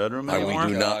ceiling in your bedroom anymore?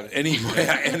 We do not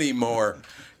anymore.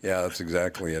 Yeah, that's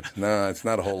exactly it. No, it's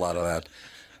not a whole lot of that.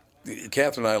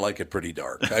 Catherine and I like it pretty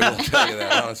dark. I will tell you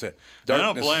that, honestly. I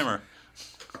don't blame her.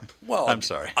 Well, I'm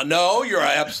sorry. No, you're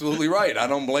absolutely right. I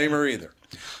don't blame her either.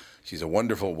 She's a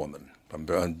wonderful woman. I'm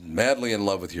madly in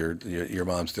love with your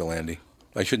mom still, Andy.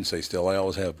 I shouldn't say still. I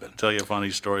always have been. Tell you a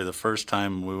funny story. The first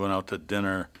time we went out to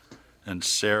dinner and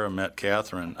Sarah met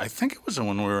Catherine, I think it was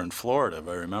when we were in Florida, if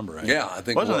I remember right. Yeah, I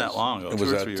think it wasn't that long ago. It was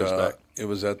 2 or 3 years back. It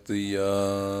was at the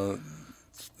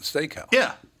steakhouse.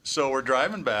 Yeah. So we're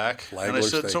driving back, and I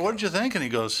said, Steakhouse. "So what did you think?" And he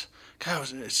goes,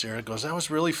 Sarah goes, "That was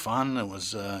really fun. It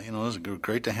was, it was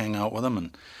great to hang out with him."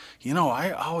 And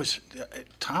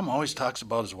Tom always talks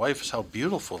about his wife as how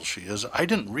beautiful she is. I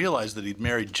didn't realize that he'd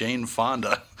married Jane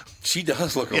Fonda. She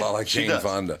does look a lot like Jane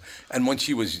Fonda. And when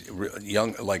she was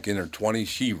young, like in her 20s,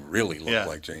 she really looked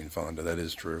like Jane Fonda. That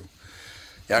is true.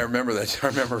 Yeah, I remember that. I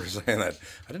remember her saying that.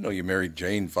 I didn't know you married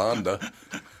Jane Fonda.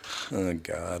 Oh,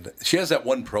 God. She has that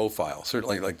one profile,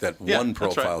 certainly like that one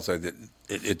profile. Right. So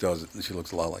it does. She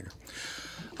looks a lot like her.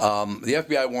 The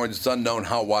FBI warns it's unknown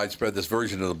how widespread this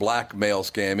version of the blackmail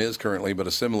scam is currently, but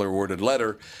a similar worded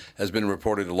letter has been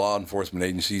reported to law enforcement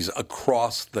agencies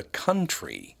across the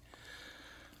country.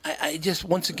 I just,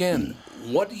 once again,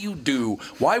 what do you do?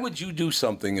 Why would you do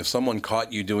something if someone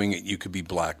caught you doing it, you could be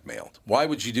blackmailed? Why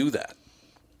would you do that?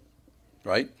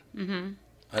 Right? Mm-hmm.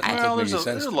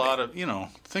 There's a lot of,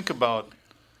 think about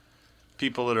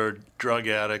people that are drug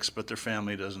addicts, but their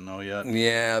family doesn't know yet.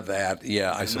 Yeah,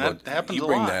 I suppose. That happens you a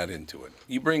bring lot. that into it.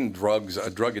 You bring drug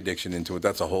addiction into it.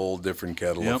 That's a whole different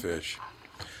kettle of fish.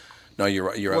 No,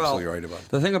 you're absolutely right about that.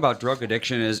 The thing about drug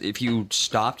addiction is if you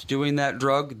stopped doing that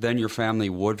drug, then your family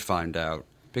would find out.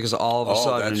 Because all of a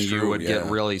sudden you would get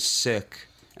really sick,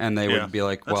 and they would be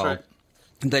like, well,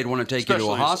 they'd want to take you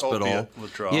to a hospital. Opiate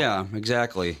withdrawal. Yeah,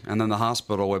 exactly. And then the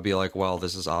hospital would be like, well,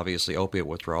 this is obviously opiate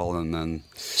withdrawal. And then,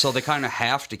 so they kind of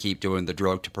have to keep doing the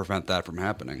drug to prevent that from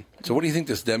happening. So what do you think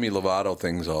this Demi Lovato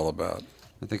thing's all about?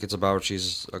 I think it's about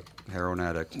she's a heroin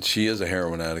addict. She is a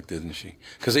heroin addict, isn't she?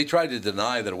 Because they tried to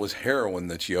deny that it was heroin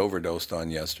that she overdosed on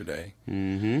yesterday.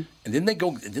 Mm-hmm. And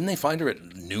didn't they find her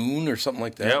at noon or something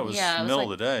like that? Yeah, it was middle of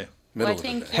the day. Middle of the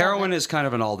day. Heroin is kind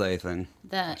of an all-day thing.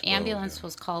 The ambulance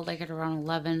was called like at around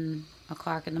 11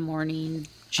 o'clock in the morning.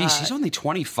 Geez, she's only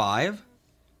 25?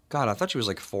 God, I thought she was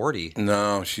like 40.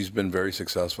 No, she's been very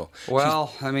successful.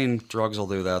 Well, drugs will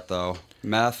do that, though.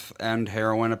 Meth and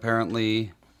heroin,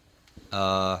 apparently.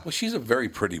 Well, she's a very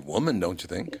pretty woman, don't you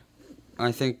think?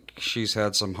 I think she's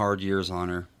had some hard years on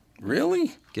her.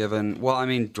 Really?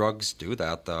 Drugs do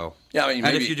that, though. Yeah,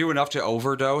 and if you do enough to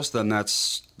overdose, then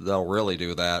they'll really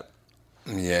do that.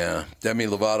 Yeah. Demi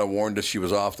Lovato warned us she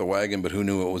was off the wagon, but who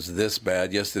knew it was this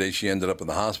bad? Yesterday, she ended up in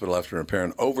the hospital after an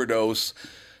apparent overdose.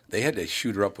 They had to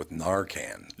shoot her up with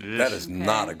Narcan. Yes. That is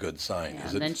not a good sign,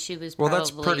 is it? Then she was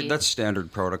that's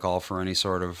standard protocol for any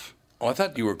sort of... Oh, I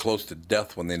thought you were close to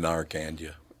death when they Narcaned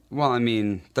you. Well,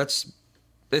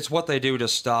 it's what they do to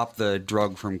stop the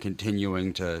drug from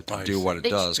continuing to do what it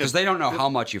does. Because they don't know how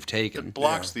much you've taken. It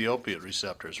blocks the opiate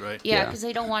receptors, right? Yeah, because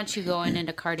they don't want you going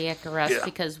into cardiac arrest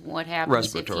because what happens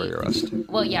respiratory arrest.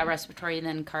 Well, yeah, respiratory and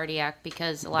then cardiac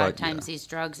because a lot of times these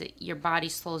drugs, your body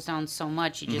slows down so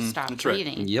much you just stop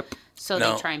breathing. Right. Yep. So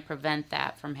they try and prevent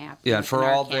that from happening. Yeah, and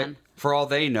for all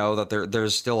they know that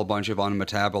there's still a bunch of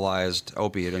unmetabolized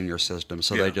opiate in your system,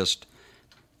 so they just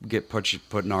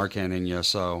put Narcan in you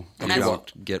so And you that's-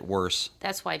 don't get worse.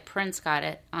 That's why Prince got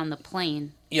it on the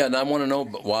plane. Yeah, and I want to know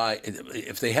why,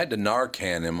 if they had to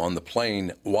Narcan him on the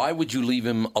plane, why would you leave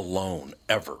him alone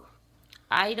ever?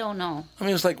 I don't know. I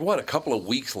mean, it was like, what, a couple of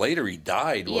weeks later he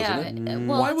died, wasn't it?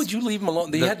 Well, Why would you leave him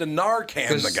alone? They had to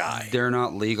Narcan the guy. They're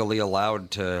not legally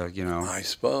allowed to, I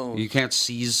suppose. You can't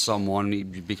seize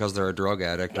someone because they're a drug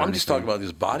addict. I'm just talking about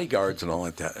his bodyguards and all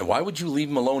like that. Why would you leave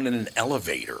him alone in an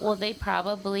elevator? Well, they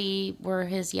probably were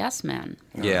his yes men.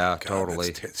 Yeah, God,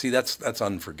 totally. That's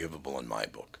unforgivable in my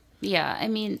book. Yeah, I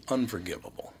mean,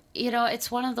 Unforgivable. it's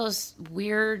one of those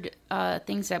weird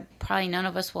things that probably none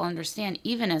of us will understand,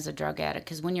 even as a drug addict,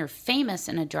 because when you're famous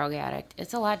and a drug addict,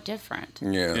 it's a lot different.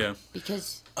 Yeah.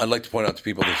 Because I'd like to point out to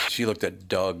people that she looked at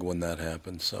Doug when that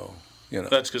happened, so,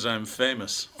 That's because I'm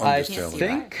famous. I just telling you.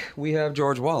 think we have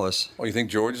George Wallace. Oh, you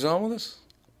think George is on with us?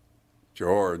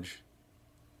 George.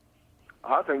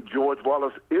 I think George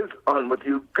Wallace is on with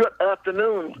you. Good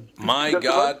afternoon. My Just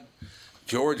God.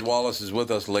 George Wallace is with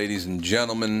us, ladies and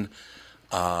gentlemen.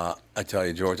 I tell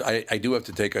you, George, I do have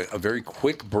to take a very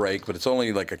quick break, but it's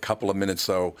only like a couple of minutes,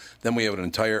 so then we have an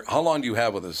entire... How long do you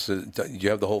have with us? Do you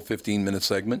have the whole 15-minute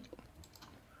segment?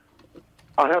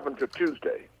 I have until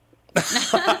Tuesday.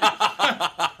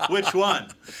 Which one?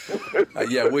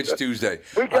 Yeah, which Tuesday?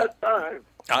 We got time.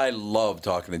 I love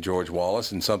talking to George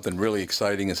Wallace, and something really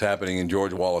exciting is happening in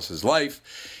George Wallace's life.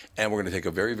 And we're going to take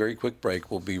a very, very quick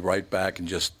break. We'll be right back in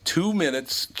just 2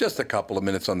 minutes, just a couple of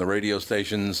minutes on the radio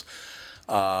stations.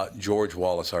 George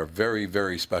Wallace, our very,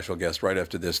 very special guest, right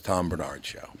after this Tom Bernard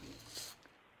Show.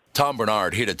 Tom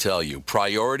Bernard here to tell you,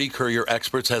 Priority Courier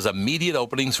Experts has immediate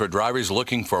openings for drivers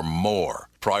looking for more.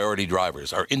 Priority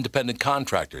drivers are independent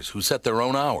contractors who set their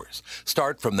own hours,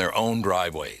 start from their own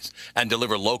driveways, and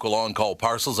deliver local on-call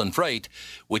parcels and freight,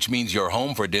 which means you're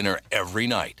home for dinner every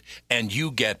night, and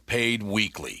you get paid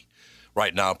weekly.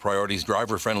 Right now, Priority's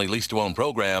driver-friendly lease-to-own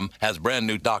program has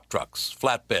brand-new dock trucks,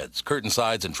 flatbeds, curtain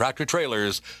sides, and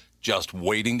tractor-trailers just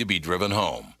waiting to be driven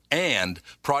home. And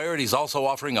Priority's also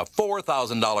offering a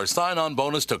 $4,000 sign-on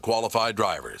bonus to qualified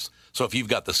drivers. So if you've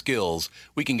got the skills,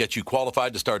 we can get you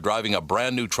qualified to start driving a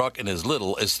brand new truck in as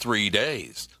little as 3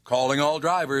 days. Calling all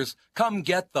drivers, come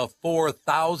get the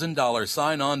 $4,000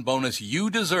 sign-on bonus you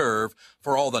deserve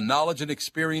for all the knowledge and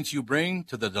experience you bring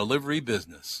to the delivery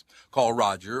business. Call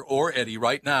Roger or Eddie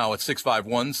right now at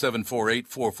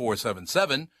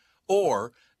 651-748-4477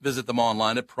 or visit them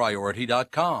online at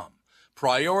Priority.com.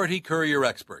 Priority Courier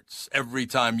Experts. Every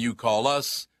time you call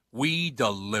us, we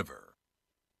deliver.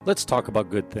 Let's talk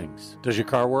about good things. Does your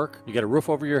car work? You got a roof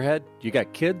over your head? You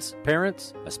got kids,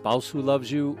 parents, a spouse who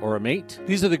loves you, or a mate?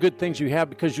 These are the good things you have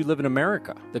because you live in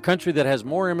America, the country that has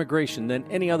more immigration than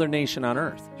any other nation on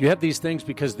earth. You have these things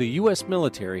because the U.S.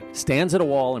 military stands at a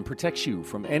wall and protects you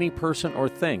from any person or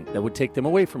thing that would take them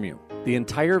away from you. The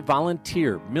entire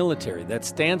volunteer military that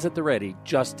stands at the ready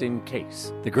just in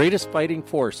case. The greatest fighting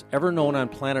force ever known on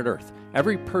planet Earth.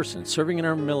 Every person serving in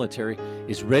our military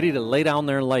is ready to lay down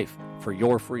their life for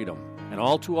your freedom. And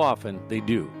all too often, they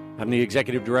do. I'm the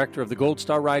executive director of the Gold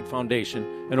Star Ride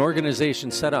Foundation, an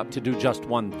organization set up to do just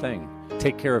one thing: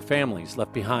 take care of families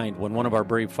left behind when one of our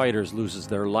brave fighters loses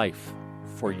their life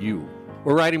for you.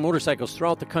 We're riding motorcycles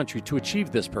throughout the country to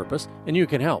achieve this purpose, and you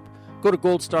can help. Go to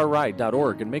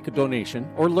goldstarride.org and make a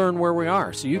donation or learn where we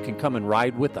are so you can come and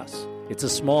ride with us. It's a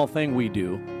small thing we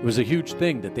do. It was a huge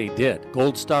thing that they did.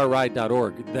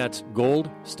 goldstarride.org. That's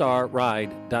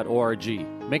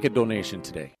goldstarride.org. Make a donation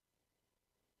today.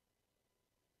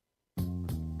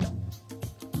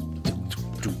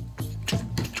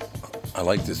 I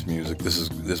like this music.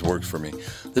 This works for me.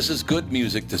 This is good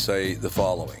music to say the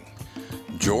following.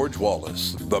 George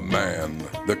Wallace, the man,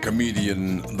 the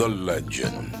comedian, the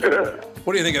legend.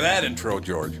 What do you think of that intro,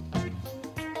 George?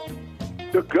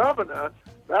 The governor,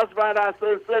 that's right, I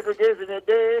say segregation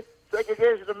today,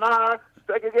 segregation tomorrow,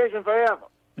 segregation forever.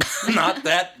 Not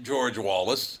that George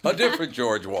Wallace, a different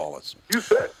George Wallace. You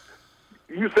said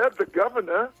the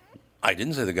governor. I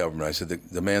didn't say the governor. I said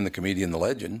the man, the comedian, the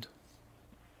legend.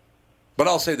 But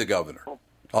I'll say the governor.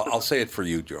 I'll say it for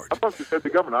you, George. I thought you said the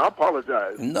governor. I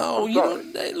apologize. No, you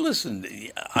don't. Hey, listen,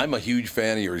 I'm a huge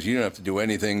fan of yours. You don't have to do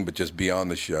anything but just be on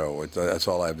the show. That's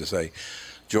all I have to say.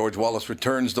 George Wallace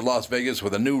returns to Las Vegas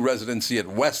with a new residency at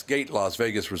Westgate Las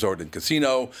Vegas Resort and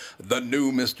Casino. The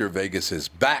new Mr. Vegas is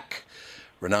back.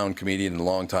 Renowned comedian and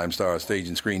longtime star of stage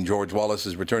and screen George Wallace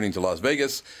is returning to Las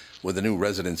Vegas with a new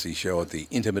residency show at the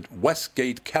intimate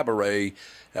Westgate Cabaret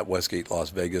at Westgate Las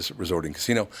Vegas Resort and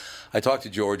Casino. I talked to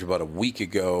George about a week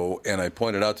ago, and I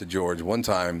pointed out to George one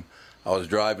time I was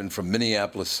driving from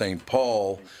Minneapolis, St.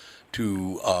 Paul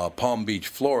to Palm Beach,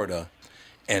 Florida,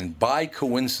 And by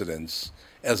coincidence,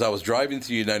 as I was driving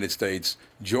through the United States,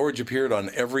 George appeared on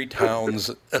every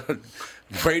town's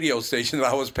radio station that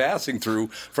I was passing through,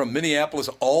 from Minneapolis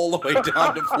all the way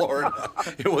down to Florida.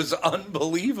 It was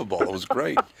unbelievable. It was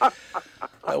great.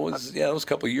 That was a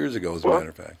couple of years ago, as a matter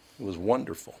of fact. It was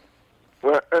wonderful.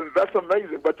 Well, and that's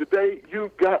amazing. But today,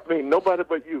 you got me. Nobody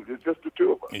but you. It's just the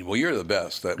two of us. Well, you're the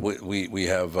best. That we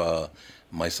have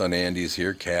my son Andy's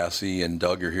here, Cassie and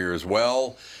Doug are here as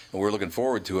well, and we're looking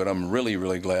forward to it. I'm really,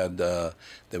 really glad that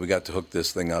we got to hook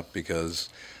this thing up, because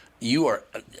you are.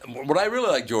 What I really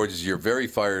like, George, is you're very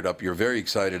fired up. You're very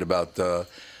excited about the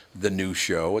new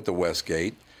show at the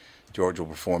Westgate. George will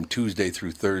perform Tuesday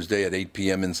through Thursday at 8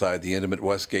 p.m. inside the intimate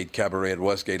Westgate Cabaret at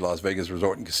Westgate Las Vegas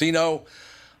Resort and Casino.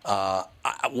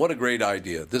 What a great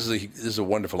idea. This is a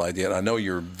wonderful idea, and I know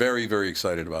you're very, very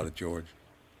excited about it, George.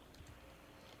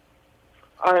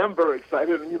 I am very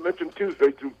excited, and you mentioned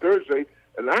Tuesday through Thursday,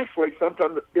 and actually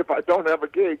sometimes if I don't have a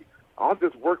gig, I'll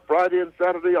just work Friday and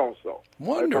Saturday also.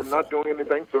 Wonderful. If I'm not doing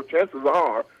anything, so chances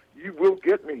are you will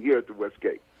get me here at the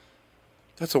Westgate.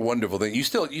 That's a wonderful thing. You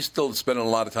still spending a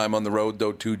lot of time on the road,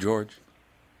 though, too, George?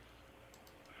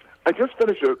 I just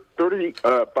finished a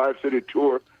 35-city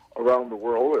tour around the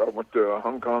world. I went to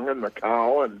Hong Kong and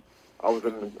Macau, and I was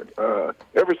in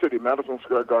every city, Madison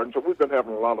Square Garden, so we've been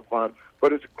having a lot of fun.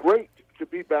 But it's great to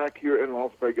be back here in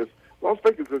Las Vegas. Las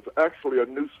Vegas is actually a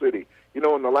new city. You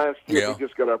know, in the last year, we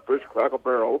just got our first Cracker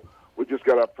Barrel. We just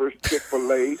got our first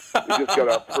Chick-fil-A. We just got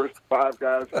our first Five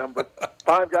Guys hamburger.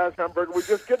 Five Guys hamburger. We're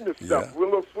just getting this stuff. We're a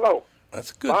little slow.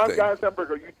 That's a good Five thing. Guys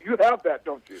hamburger. You have that,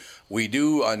 don't you? We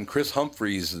do. On Chris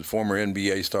Humphries, the former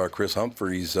NBA star Chris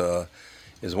Humphries,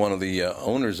 is one of the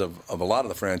owners of a lot of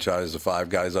the franchises of Five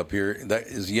Guys up here. That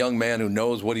is a young man who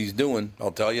knows what he's doing.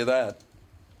 I'll tell you that.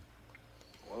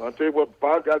 Well, I'll tell you what,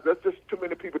 Five Guys, that's just too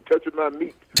many people touching my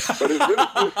meat. But it's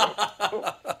really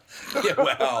good.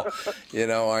 Yeah,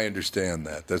 well, I understand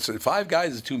that. Five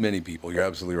Guys is too many people. You're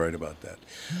absolutely right about that.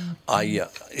 I'll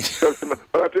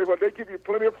tell you what, they give you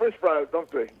plenty of French fries,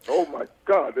 don't they? Oh, my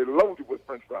God, they load you with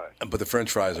French fries. But the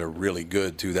French fries are really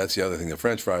good, too. That's the other thing. The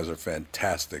French fries are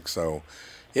fantastic. So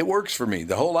it works for me.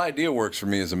 The whole idea works for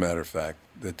me, as a matter of fact.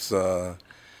 It's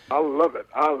I love it.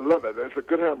 It's a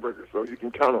good hamburger, so you can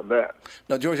count on that.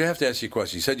 Now, George, I have to ask you a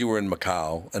question. You said you were in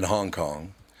Macau and Hong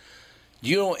Kong. Do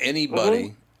you know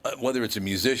anybody, whether it's a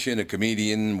musician, a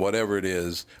comedian, whatever it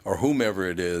is, or whomever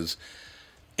it is,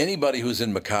 anybody who's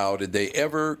in Macau, did they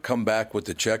ever come back with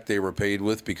the check they were paid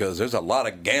with? Because there's a lot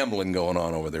of gambling going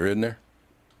on over there, isn't there?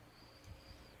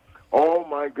 Oh,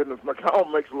 my goodness.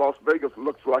 Macau makes Las Vegas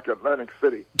look like Atlantic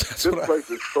City. This place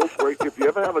is so great. If you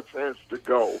ever have a chance to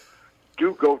go,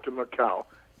 do go to Macau.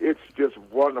 It's just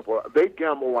wonderful. They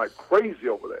gamble like crazy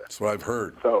over there. That's what I've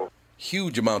heard. So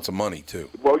huge amounts of money, too.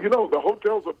 Well, the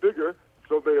hotels are bigger,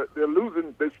 so they're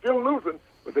losing. They're still losing,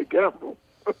 but they gamble.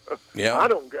 Yeah. I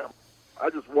don't gamble. I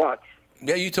just watch.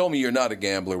 Yeah, you told me you're not a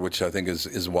gambler, which I think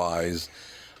is wise.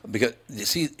 Because, you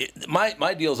see,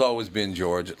 my deal's always been,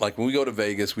 George, like when we go to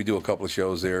Vegas, we do a couple of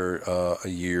shows there a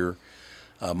year,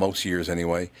 most years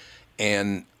anyway.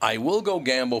 And I will go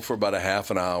gamble for about a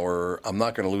half an hour. I'm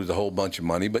not going to lose a whole bunch of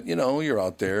money, but, you're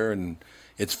out there, and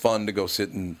it's fun to go sit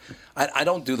and I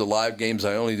don't do the live games.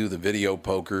 I only do the video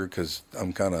poker because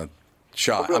I'm kind of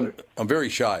shy. Oh, really? I'm very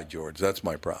shy, George. That's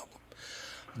my problem.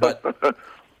 But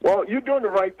well, you're doing the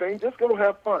right thing. Just go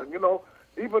have fun.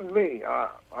 Even me,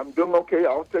 I'm doing okay.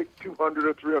 I'll take $200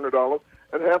 or $300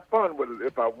 and have fun with it.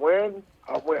 If I win,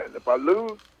 I win. If I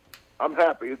lose, I'm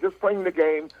happy. It's just playing the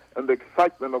game and the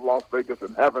excitement of Las Vegas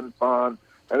and having fun.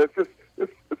 And it's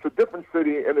a different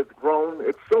city, and it's grown.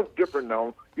 It's so different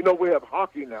now. We have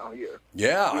hockey now here.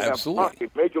 Yeah, we absolutely. Have hockey,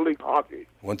 Major League Hockey.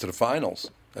 Went to the finals.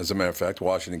 As a matter of fact,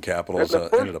 Washington Capitals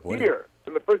ended up winning.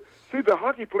 See, the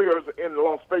hockey players in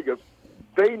Las Vegas,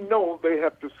 they know they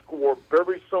have to score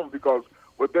very soon because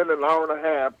within an hour and a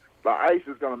half, the ice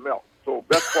is going to melt. So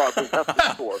that's why they have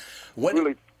to score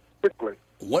really quickly.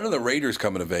 When are the Raiders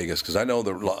coming to Vegas? Because I know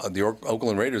the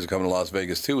Oakland Raiders are coming to Las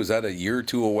Vegas, too. Is that a year or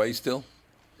two away still?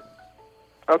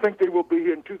 I think they will be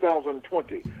here in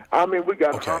 2020. I mean, we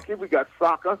got hockey, we got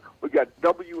soccer, we got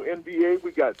WNBA,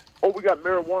 we got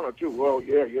marijuana, too. Well,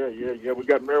 yeah. We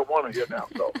got marijuana here now.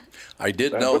 So I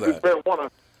did know that. Marijuana.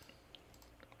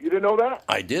 You didn't know that?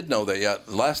 I did know that, yeah.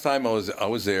 Last time I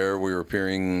was there, we were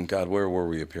appearing, God, where were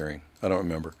we appearing? I don't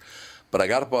remember. But I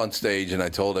got up on stage and I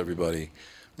told everybody,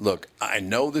 look, I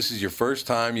know this is your first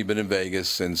time you've been in Vegas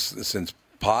since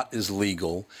pot is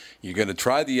legal. You're going to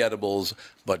try the edibles,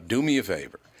 but do me a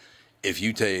favor. If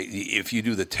you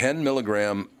do the 10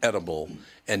 milligram edible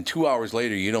and 2 hours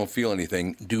later you don't feel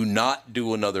anything, do not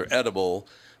do another edible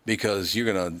because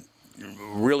you're going to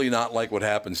really not like what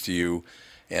happens to you.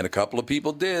 And a couple of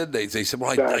people did. They said,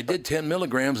 well, I did 10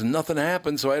 milligrams and nothing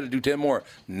happened, so I had to do 10 more.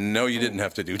 No, you didn't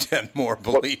have to do 10 more,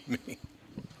 believe me.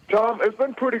 Tom, it's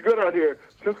been pretty good out here.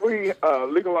 Since we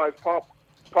legalized pot,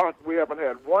 we haven't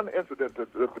had one incident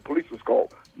that the police has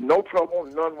called. No trouble,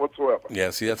 none whatsoever. Yeah,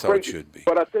 see, that's how it should be.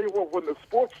 But I tell you what, when the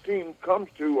sports team comes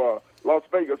to Las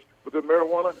Vegas with the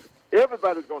marijuana,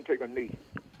 everybody's going to take a knee.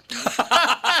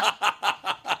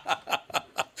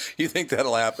 You think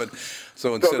that'll happen?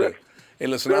 So instead of... Hey,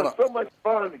 listen, there's so much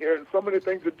fun here and so many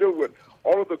things to do with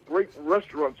all of the great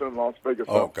restaurants in Las Vegas.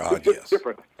 Oh, God, it's just yes.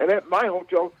 different. And at my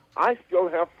hotel, I still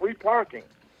have free parking.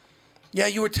 Yeah,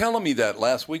 you were telling me that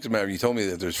last week, as a matter of fact. You told me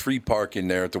that there's free parking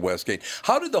there at the Westgate.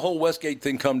 How did the whole Westgate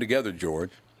thing come together, George?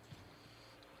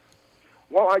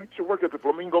 Well, I used to work at the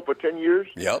Flamingo for 10 years.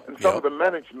 Yep. And some of the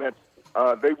management,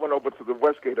 they went over to the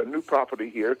Westgate, a new property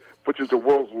here, which is the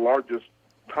world's largest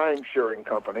time-sharing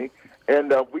company.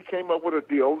 And we came up with a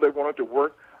deal. They wanted to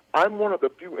work. I'm one of the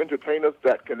few entertainers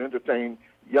that can entertain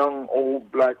young, old,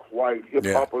 black, white,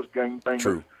 hip-hoppers, gangbangers.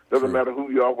 True. Doesn't matter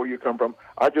who you are, where you come from.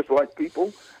 I just like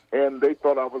people, and they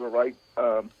thought I was the right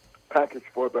package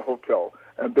for the hotel.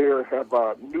 And they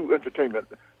have new entertainment.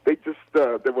 They just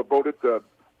they were voted the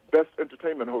best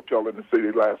entertainment hotel in the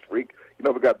city last week. You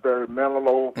know, we got Barry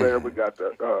Manilow there. We got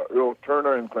Earl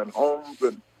Turner and Clint Holmes,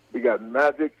 and we got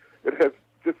Magic. It has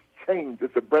just changed.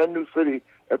 It's a brand new city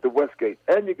at the Westgate.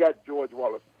 And you got George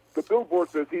Wallace. The billboard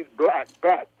says he's black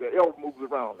back. The L moves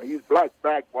around. He's black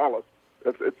back Wallace.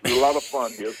 It's a lot of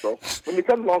fun here. So when you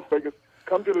come to Las Vegas,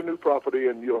 come to the new property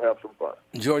and you'll have some fun.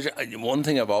 George, one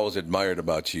thing I've always admired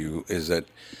about you is that,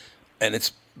 and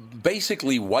it's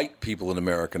basically white people in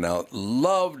America now,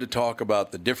 love to talk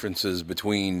about the differences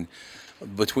between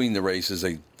the races.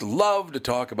 They love to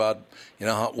talk about, you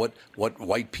know, what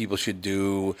white people should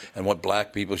do and what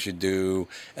black people should do.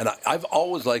 And I've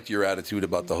always liked your attitude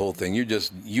about the whole thing.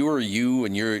 You are you,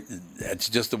 and it's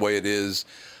just the way it is.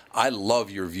 I love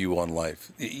your view on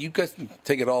life. You guys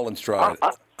take it all in stride.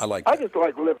 I like that. I just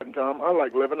like living, Tom. I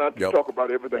like living. I talk about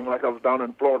everything like I was down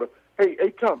in Florida.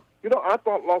 Hey, Tom, you know, I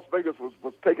thought Las Vegas was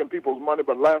taking people's money,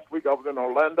 but last week I was in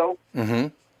Orlando. Mm-hmm.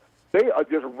 They are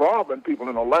just robbing people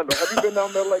in Orlando. Have you been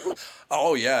down there lately?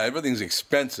 Oh, yeah. Everything's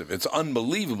expensive. It's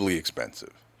unbelievably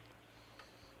expensive.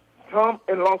 Tom,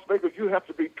 in Las Vegas, you have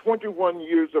to be 21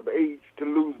 years of age to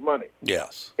lose money.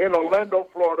 Yes. In Orlando,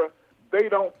 Florida, they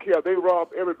don't care. They rob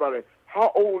everybody.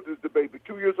 How old is the baby?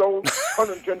 2 years old?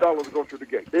 $110 to go through the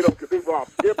gate. They don't care. They rob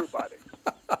everybody.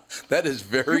 That is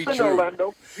very You've been true. in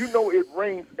Orlando. You know it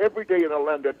rains every day in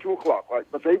Orlando at 2 o'clock, right?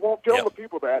 But they won't tell the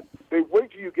people that. They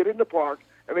wait till you get in the park,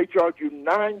 and they charge you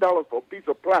 $9 for a piece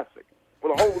of plastic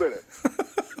with a hole in it.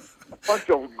 A bunch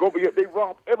of them go be. They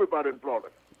rob everybody in Florida.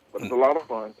 But it's a lot of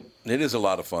fun. It is a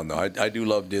lot of fun, though. I do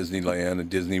love Disneyland and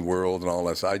Disney World and all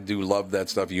that. I do love that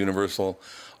stuff, Universal,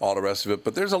 all the rest of it.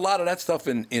 But there's a lot of that stuff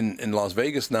in Las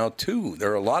Vegas now, too. There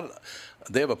are a lot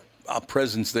they have a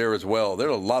presence there as well. There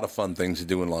are a lot of fun things to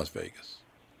do in Las Vegas.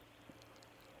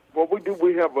 Well, we do.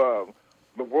 We have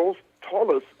the world's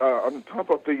tallest, on top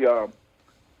of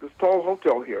this tall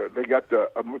hotel here. They got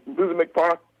the amusement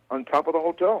park on top of the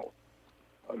hotel.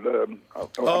 In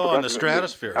the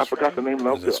Stratosphere. I forgot the name of the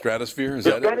hotel. The Stratosphere? Is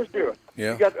the that Stratosphere. it?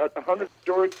 Yeah. You got 100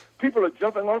 stories. People are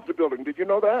jumping off the building. Did you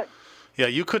know that? Yeah,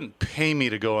 you couldn't pay me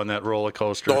to go on that roller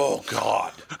coaster. Oh,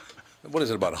 God. What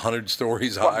is it, about 100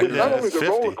 stories high? Not only the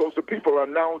roller coaster, people are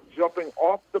now jumping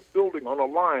off the building on a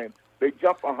line. They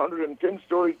jump 110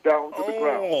 stories down to the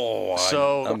ground. Oh,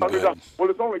 so well,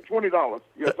 it's only $20.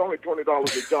 Yeah, it's only $20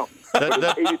 to jump. But it's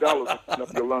 $80 to clean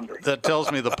up your laundry. That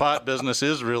tells me the pot business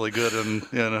is really good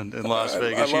in Las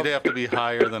Vegas. You'd have to be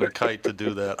higher than a kite to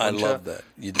do that. I love that.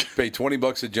 You'd pay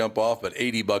 $20 to jump off, but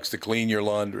 $80 to clean your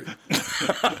laundry.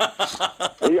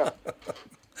 Yeah.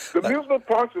 The amusement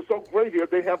parks are so great here.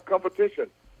 They have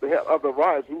competition. They have other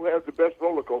rides. Who has the best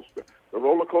roller coaster? The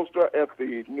roller coaster at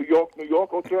the New York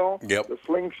Hotel. Yep. The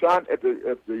slingshot at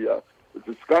the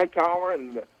Sky Tower,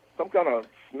 and some kind of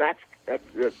snatch at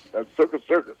Circus.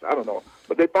 I don't know.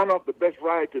 But they found out the best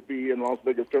ride to be in Las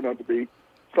Vegas turned out to be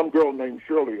some girl named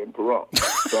Shirley in Pahrump.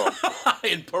 So.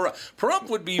 In Pahrump. Pahrump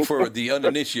would be, for the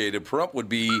uninitiated, Pahrump would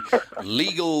be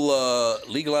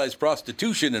legalized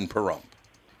prostitution in Pahrump.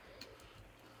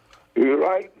 You're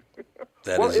right.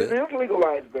 It is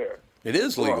legalized there. It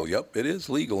is legal, yep. It is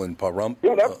legal in Pahrump.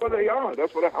 Yeah, that's where they are.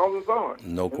 That's where the houses are.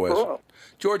 No question. Pahrump.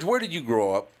 George, where did you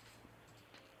grow up?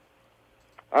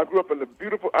 I grew up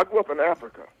in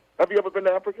Africa. Have you ever been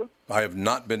to Africa? I have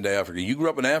not been to Africa. You grew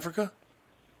up in Africa?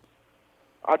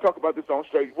 I talk about this on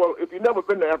stage. Well, if you've never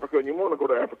been to Africa and you want to go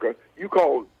to Africa, you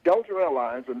call Delta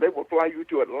Airlines and they will fly you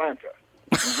to Atlanta.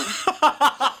 Mm-hmm.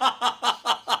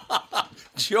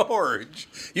 George,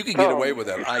 you can get away with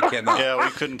that. I cannot. Yeah,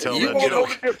 we couldn't tell You that won't know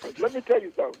joke. the difference. Let me tell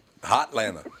you something. Hot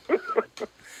Atlanta.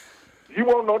 You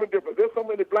won't know the difference. There's so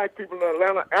many black people in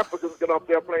Atlanta. Africans get off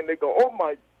their plane. They go, "Oh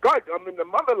my God, I'm in the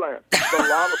motherland." So a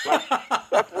lot of black.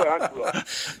 That's where I grew up.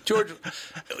 George,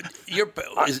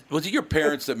 was it your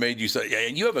parents that made you say, yeah,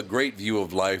 you have a great view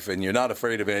of life and you're not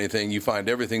afraid of anything, you find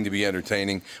everything to be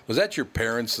entertaining? Was that your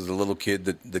parents as a little kid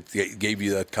that gave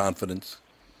you that confidence?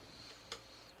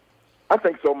 I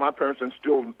think so. My parents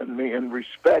instilled in me in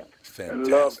respect and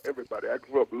love everybody. I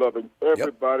grew up loving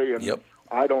everybody, and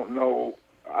I don't know.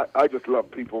 I just love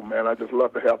people, man. I just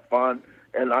love to have fun.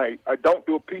 And I don't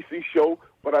do a PC show,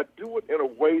 but I do it in a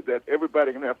way that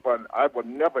everybody can have fun. I would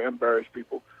never embarrass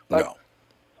people. No.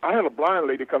 I had a blind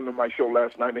lady come to my show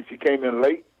last night, and she came in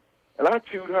late, and I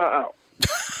chewed her out.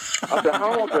 I said,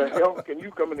 how the hell can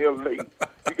you come in here late?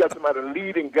 You got somebody to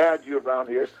lead and guide you around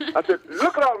here. I said,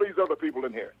 look at all these other people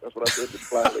in here. That's what I said to the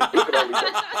blind lady. Look at all these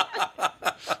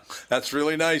other. That's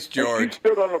really nice, George. And she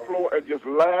stood on the floor and just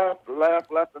laughed.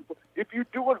 And if you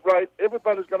do it right,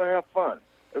 everybody's going to have fun,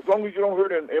 as long as you don't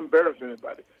hurt and embarrass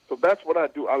anybody. So that's what I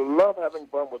do. I love having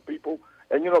fun with people.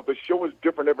 And, the show is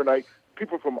different every night.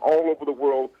 People from all over the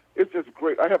world. It's just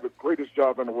great. I have the greatest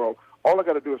job in the world. All I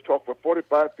got to do is talk for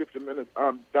 45, 50 minutes.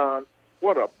 I'm done.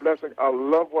 What a blessing. I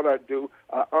love what I do.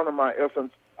 I honor my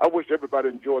essence. I wish everybody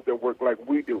enjoyed their work like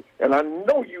we do. And I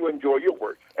know you enjoy your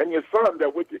work. And your son there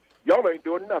with you. Y'all ain't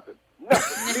doing nothing.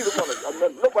 Nothing. Neither one of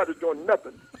you. Nobody's doing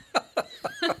nothing.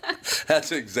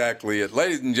 That's exactly it.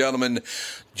 Ladies and gentlemen,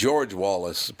 George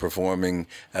Wallace performing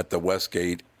at the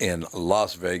Westgate in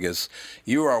Las Vegas.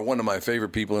 You are one of my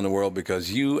favorite people in the world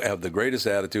because you have the greatest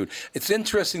attitude. It's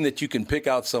interesting that you can pick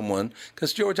out someone,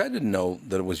 because, George, I didn't know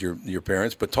that it was your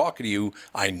parents, but talking to you,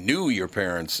 I knew your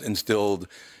parents instilled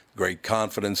great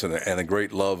confidence and a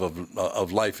great love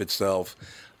of life itself.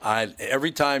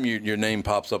 Every time your name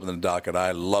pops up in the docket,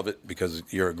 I love it because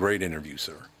you're a great interview,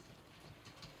 sir.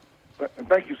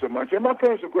 Thank you so much. And my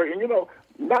parents are great. And,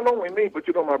 not only me, but,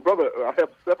 my brother, I have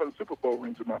 7 Super Bowl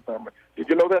rings in my family. Did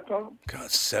you know that, Tom? God,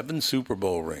 7 Super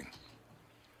Bowl rings.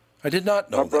 I did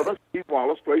not know that. My brother, Steve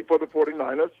Wallace, played for the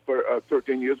 49ers for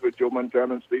 13 years with Joe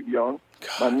Montana and Steve Young.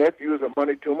 God. My nephew is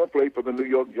Money Toomer, played for the New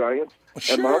York Giants. Well,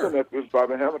 sure. And my other nephew is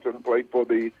Bobby Hamilton, played for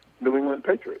the New England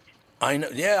Patriots. I know.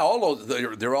 Yeah, all those,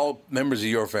 they're all members of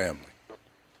your family.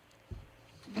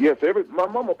 Yes, my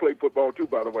mama played football, too,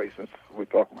 by the way, since we're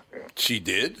talking about that. She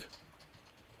did?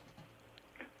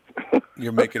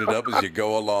 You're making it up as you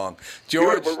go along.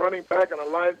 George. You have a running back and a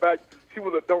linebacker. She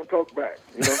was a don't talk back,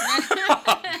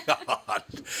 God.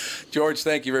 George,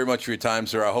 thank you very much for your time,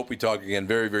 sir. I hope we talk again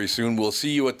very, very soon. We'll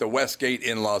see you at the Westgate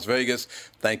in Las Vegas.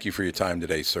 Thank you for your time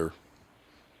today, sir.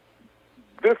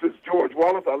 This is George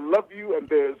Wallace. I love you, and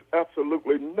there's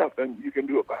absolutely nothing you can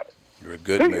do about it. You're a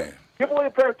good man. Give away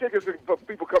a pair of tickets for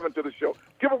people coming to the show.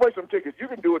 Give away some tickets. You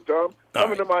can do it, Tom.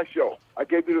 Come into my show. I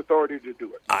gave you the authority to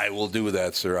do it. I will do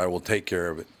that, sir. I will take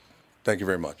care of it. Thank you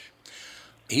very much.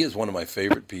 He is one of my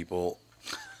favorite people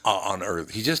on earth.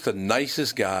 He's just the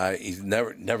nicest guy. He's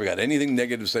never got anything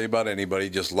negative to say about anybody.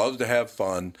 Just loves to have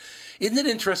fun. Isn't it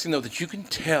interesting, though, that you can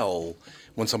tell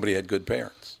when somebody had good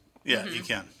parents? Yeah, you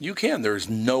can. You can. There's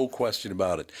no question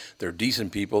about it. They're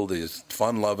decent people. They're just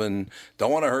fun-loving.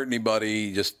 Don't want to hurt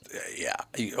anybody. Just, yeah.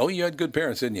 Oh, you had good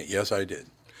parents, didn't you? Yes, I did.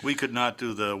 We could not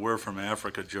do the "we're from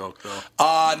Africa" joke, though.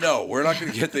 No, we're not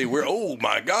going to get oh,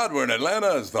 my God, we're in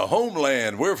Atlanta. It's the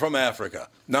homeland. We're from Africa.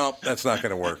 No, that's not going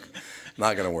to work.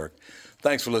 Not going to work.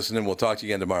 Thanks for listening. We'll talk to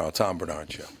you again tomorrow. Tom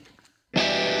Bernard Show.